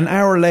 an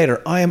hour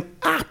later, I am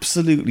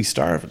absolutely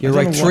starving. You're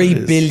right.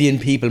 3 billion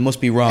people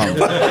must be wrong.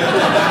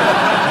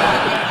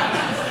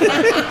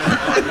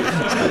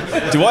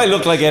 Do I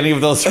look like any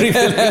of those 3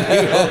 billion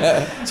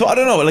people? So I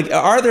don't know.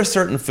 Are there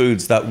certain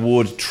foods that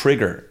would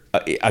trigger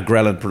a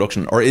ghrelin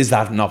production, or is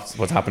that not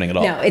what's happening at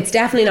all? No, it's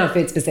definitely not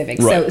food specific.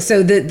 Right.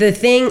 So the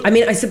thing,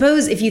 I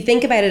suppose if you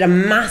think about it, a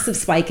massive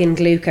spike in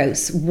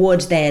glucose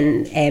would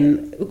then,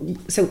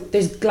 so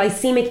there's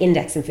glycemic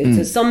index in food.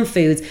 So some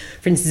foods,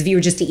 for instance, if you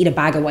were just to eat a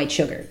bag of white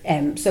sugar,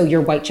 so your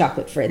white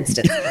chocolate, for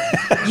instance,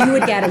 you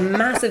would get a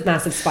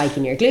massive spike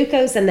in your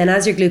glucose, and then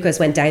as your glucose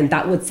went down,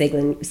 that would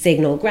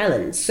signal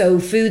ghrelin. So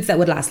foods that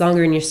would last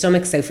longer in your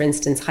stomach, so for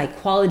instance, high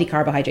quality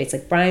carbohydrates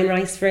like brown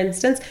rice, for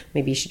instance,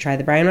 maybe you should try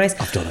the brown rice.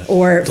 I've done it.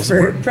 Or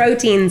for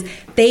proteins,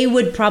 they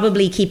would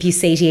probably keep you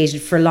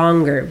satiated for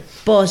longer.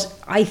 But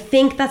I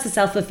think that's a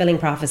self-fulfilling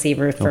prophecy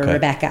for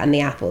Rebecca and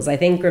the apples. I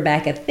think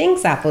Rebecca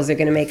thinks apples are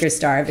going to make her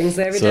starving.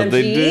 So every time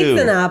she eats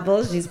an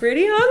apple, she's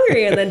pretty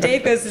hungry. And then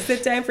Dave goes to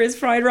sit down for his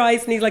fried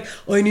rice and he's like,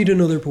 I need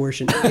another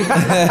portion.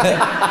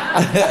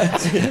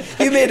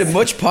 You made him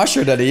much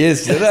posher than he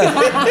is, didn't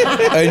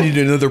I need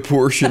another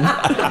portion.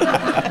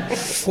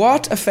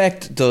 What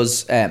effect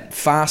does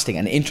fasting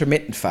and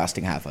intermittent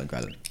fasting have on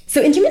ghrelin?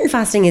 So intermittent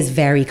fasting is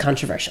very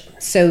controversial.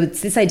 So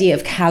it's this idea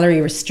of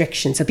calorie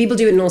restriction. So people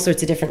do it in all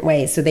sorts of different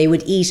ways. So they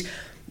would eat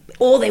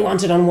all they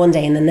wanted on one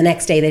day, and then the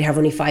next day they'd have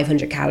only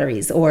 500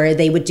 calories, or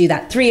they would do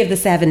that 3 of the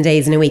 7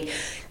 days in a week.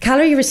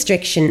 Calorie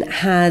restriction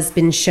has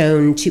been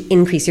shown to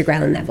increase your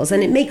ghrelin levels,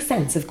 and it makes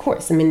sense, of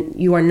course. I mean,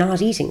 you are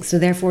not eating, so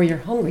therefore you're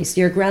hungry,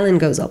 so your ghrelin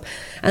goes up.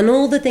 And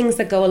all the things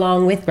that go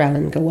along with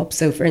ghrelin go up.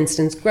 So for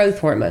instance, growth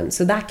hormone.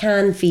 So that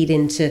can feed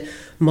into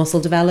muscle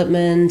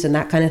development and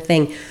that kind of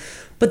thing.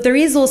 But there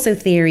is also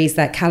theories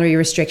that calorie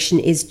restriction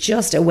is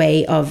just a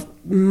way of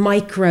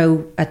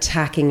micro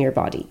attacking your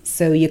body.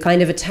 So you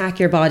kind of attack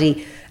your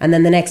body, and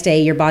then the next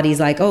day your body's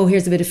like, oh,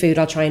 here's a bit of food,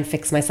 I'll try and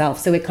fix myself.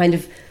 So it kind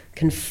of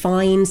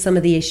confines some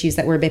of the issues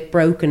that were a bit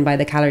broken by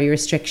the calorie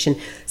restriction.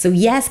 So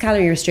yes,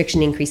 calorie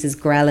restriction increases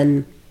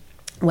ghrelin.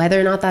 Whether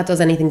or not that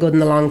does anything good in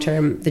the long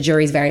term, the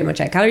jury's very much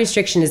out. Calorie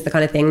restriction is the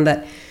kind of thing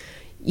that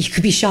you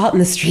could be shot in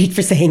the street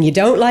for saying you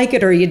don't like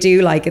it or you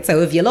do like it.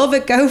 So if you love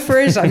it, go for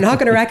it. I'm not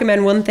going to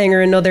recommend one thing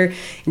or another.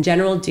 In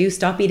general, do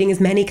stop eating as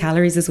many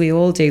calories as we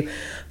all do.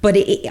 But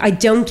I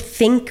don't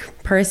think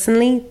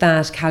personally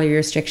that calorie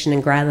restriction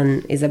and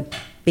ghrelin is a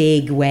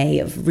big way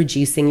of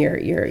reducing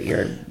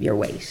your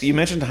weight. You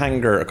mentioned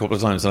hanger a couple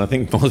of times, and I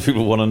think most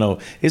people want to know,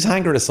 is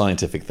hanger a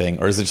scientific thing,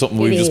 or is it something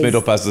we've just made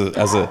up as a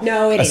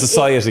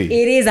society?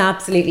 It is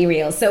absolutely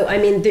real. So I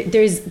mean,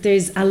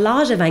 there's a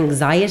lot of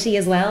anxiety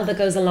as well that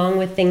goes along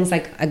with things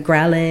like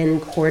ghrelin,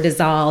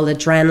 cortisol,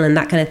 adrenaline,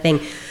 that kind of thing.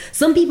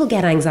 Some people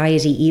get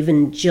anxiety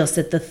even just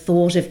at the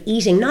thought of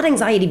eating. Not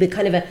anxiety, but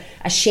kind of a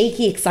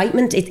shaky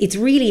excitement. It's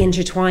really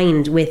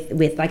intertwined with,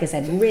 like I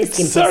said, risk,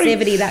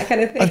 impulsivity, that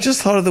kind of thing. I've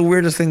just thought of the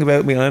weirdest thing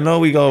about me, and I know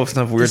we go often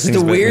have weird things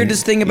about me. This is the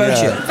weirdest thing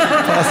about you?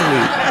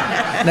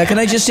 Possibly. Now, can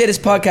I just say this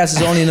podcast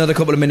is only another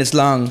couple of minutes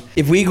long?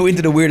 If we go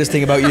into the weirdest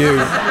thing about you...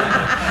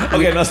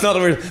 Okay, that's not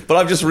the weird, but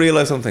I've just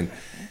realised something.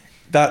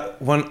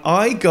 That when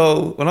I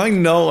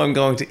know I'm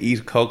going to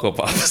eat Cocoa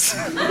Pops...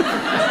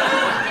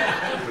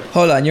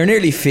 Hold on, you're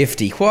nearly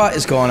 50. What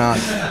is going on?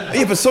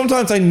 Yeah, but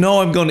sometimes I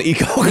know I'm going to eat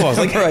Cocoa Pops.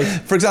 Like, right.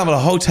 For example, a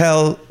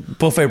hotel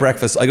buffet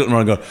breakfast, I go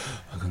around and go,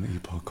 I'm going to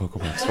eat Cocoa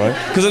Pops, right?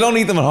 Because I don't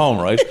eat them at home,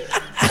 right?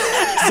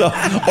 So,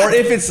 or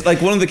if it's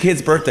like one of the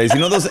kids' birthdays, you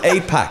know those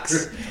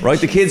 8-packs, right?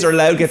 The kids are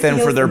allowed to get them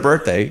for their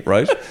birthday,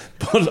 right?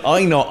 But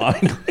I know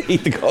I'm going to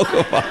eat the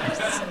Cocoa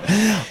Pops.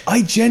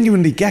 I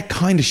genuinely get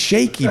kind of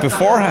shaky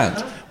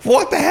beforehand.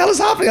 What the hell is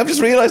happening? I've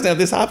just realised now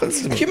this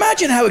happens to me. Can you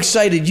imagine how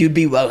excited you'd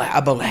be about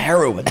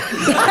heroin? Do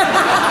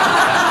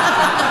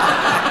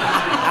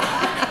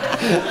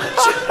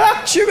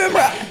you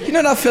remember, you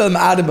know that film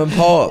Adam and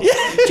Paul? Yeah.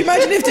 Do you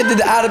imagine if they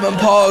did Adam and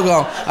Paul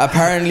going,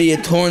 apparently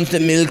it turns the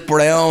milk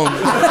brown?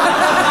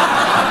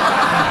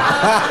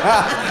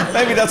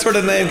 Maybe that's where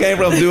the name came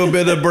from. Do a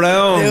bit of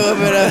brown.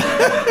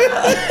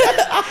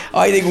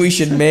 I think we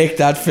should make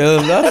that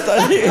film.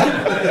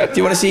 Do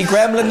you want to see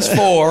Gremlins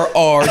 4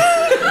 or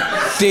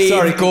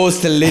Dave Goes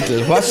to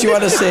Little? What do you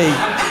want to see?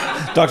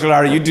 Dr.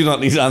 Larry, you do not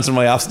need to answer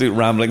my absolute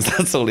ramblings.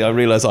 That's only, I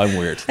realise I'm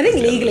weird. I think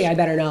legally I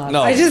better not.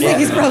 No. I just think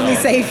it's probably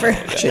safer.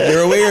 Shit,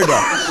 you're a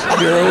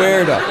weirdo. You're a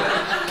weirdo.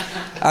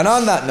 And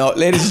on that note,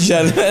 ladies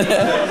and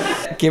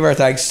gentlemen, give our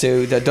thanks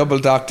to the double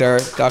doctor,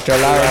 Dr.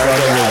 Larry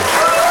Brotherwood.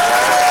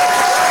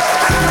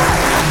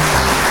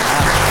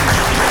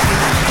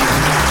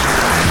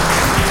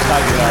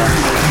 Thank you, Larry.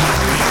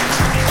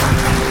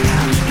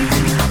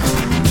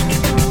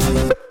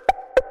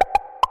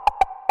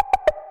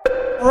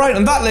 Right,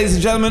 and that, ladies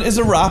and gentlemen, is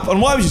a wrap. And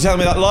why would you tell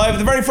me that live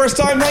the very first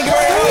time? Thank you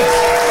very much.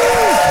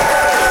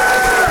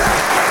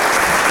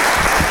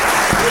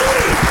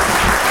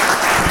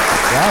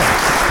 Wow,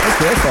 that's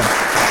great fun.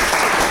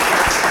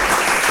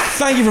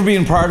 Thank you for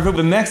being part of it.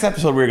 The next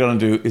episode we're going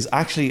to do is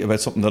actually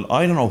about something that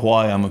I don't know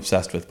why I'm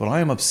obsessed with, but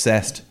I am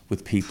obsessed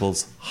with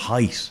people's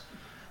height.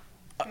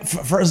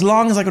 For as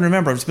long as I can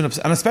remember, I've just been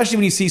obsessed. And especially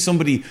when you see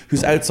somebody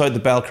who's outside the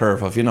bell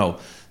curve of, you know,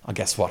 I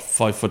guess what,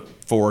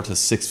 5'4" to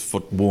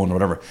 6'1" or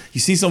whatever. You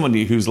see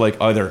somebody who's like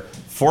either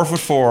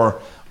 4'4"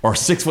 or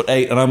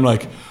 6'8", and I'm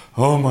like,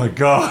 oh my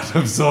God,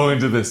 I'm so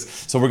into this.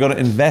 So we're going to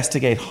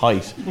investigate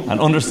height and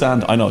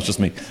understand, I know it's just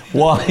me,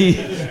 why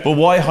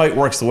height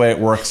works the way it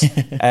works.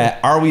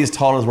 Are we as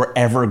tall as we're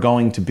ever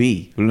going to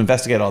be? We'll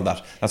investigate all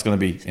that. That's going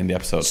to be in the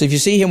episode. So if you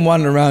see him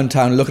wandering around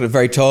town looking at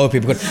very tall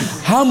people going,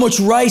 how much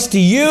rice do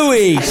you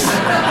eat?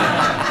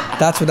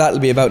 That's what that'll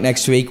be about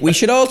next week. We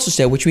should also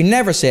say, which we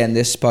never say in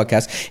this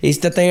podcast, is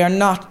that they are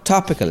not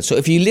topical. So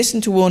if you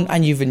listen to one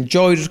and you've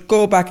enjoyed it,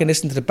 go back and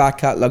listen to the back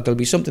catalogue. There'll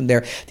be something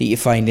there that you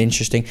find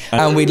interesting.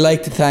 And we'd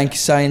like to thank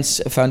Science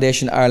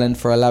Foundation Ireland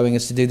for allowing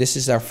us to do this.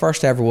 This is our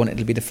first ever one.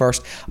 It'll be the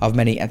first of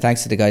many. And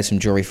thanks to the guys from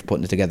Jury for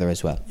putting it together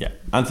as well. Yeah,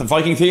 and the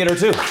Viking Theatre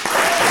too.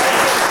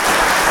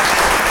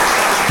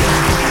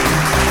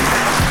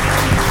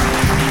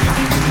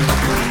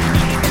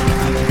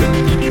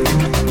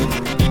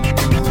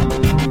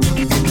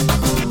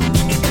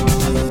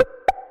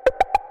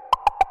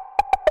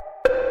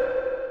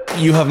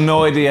 You have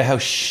no idea how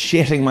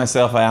shitting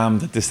myself I am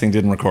that this thing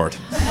didn't record.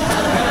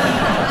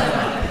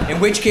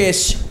 In which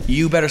case,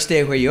 you better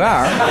stay where you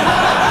are.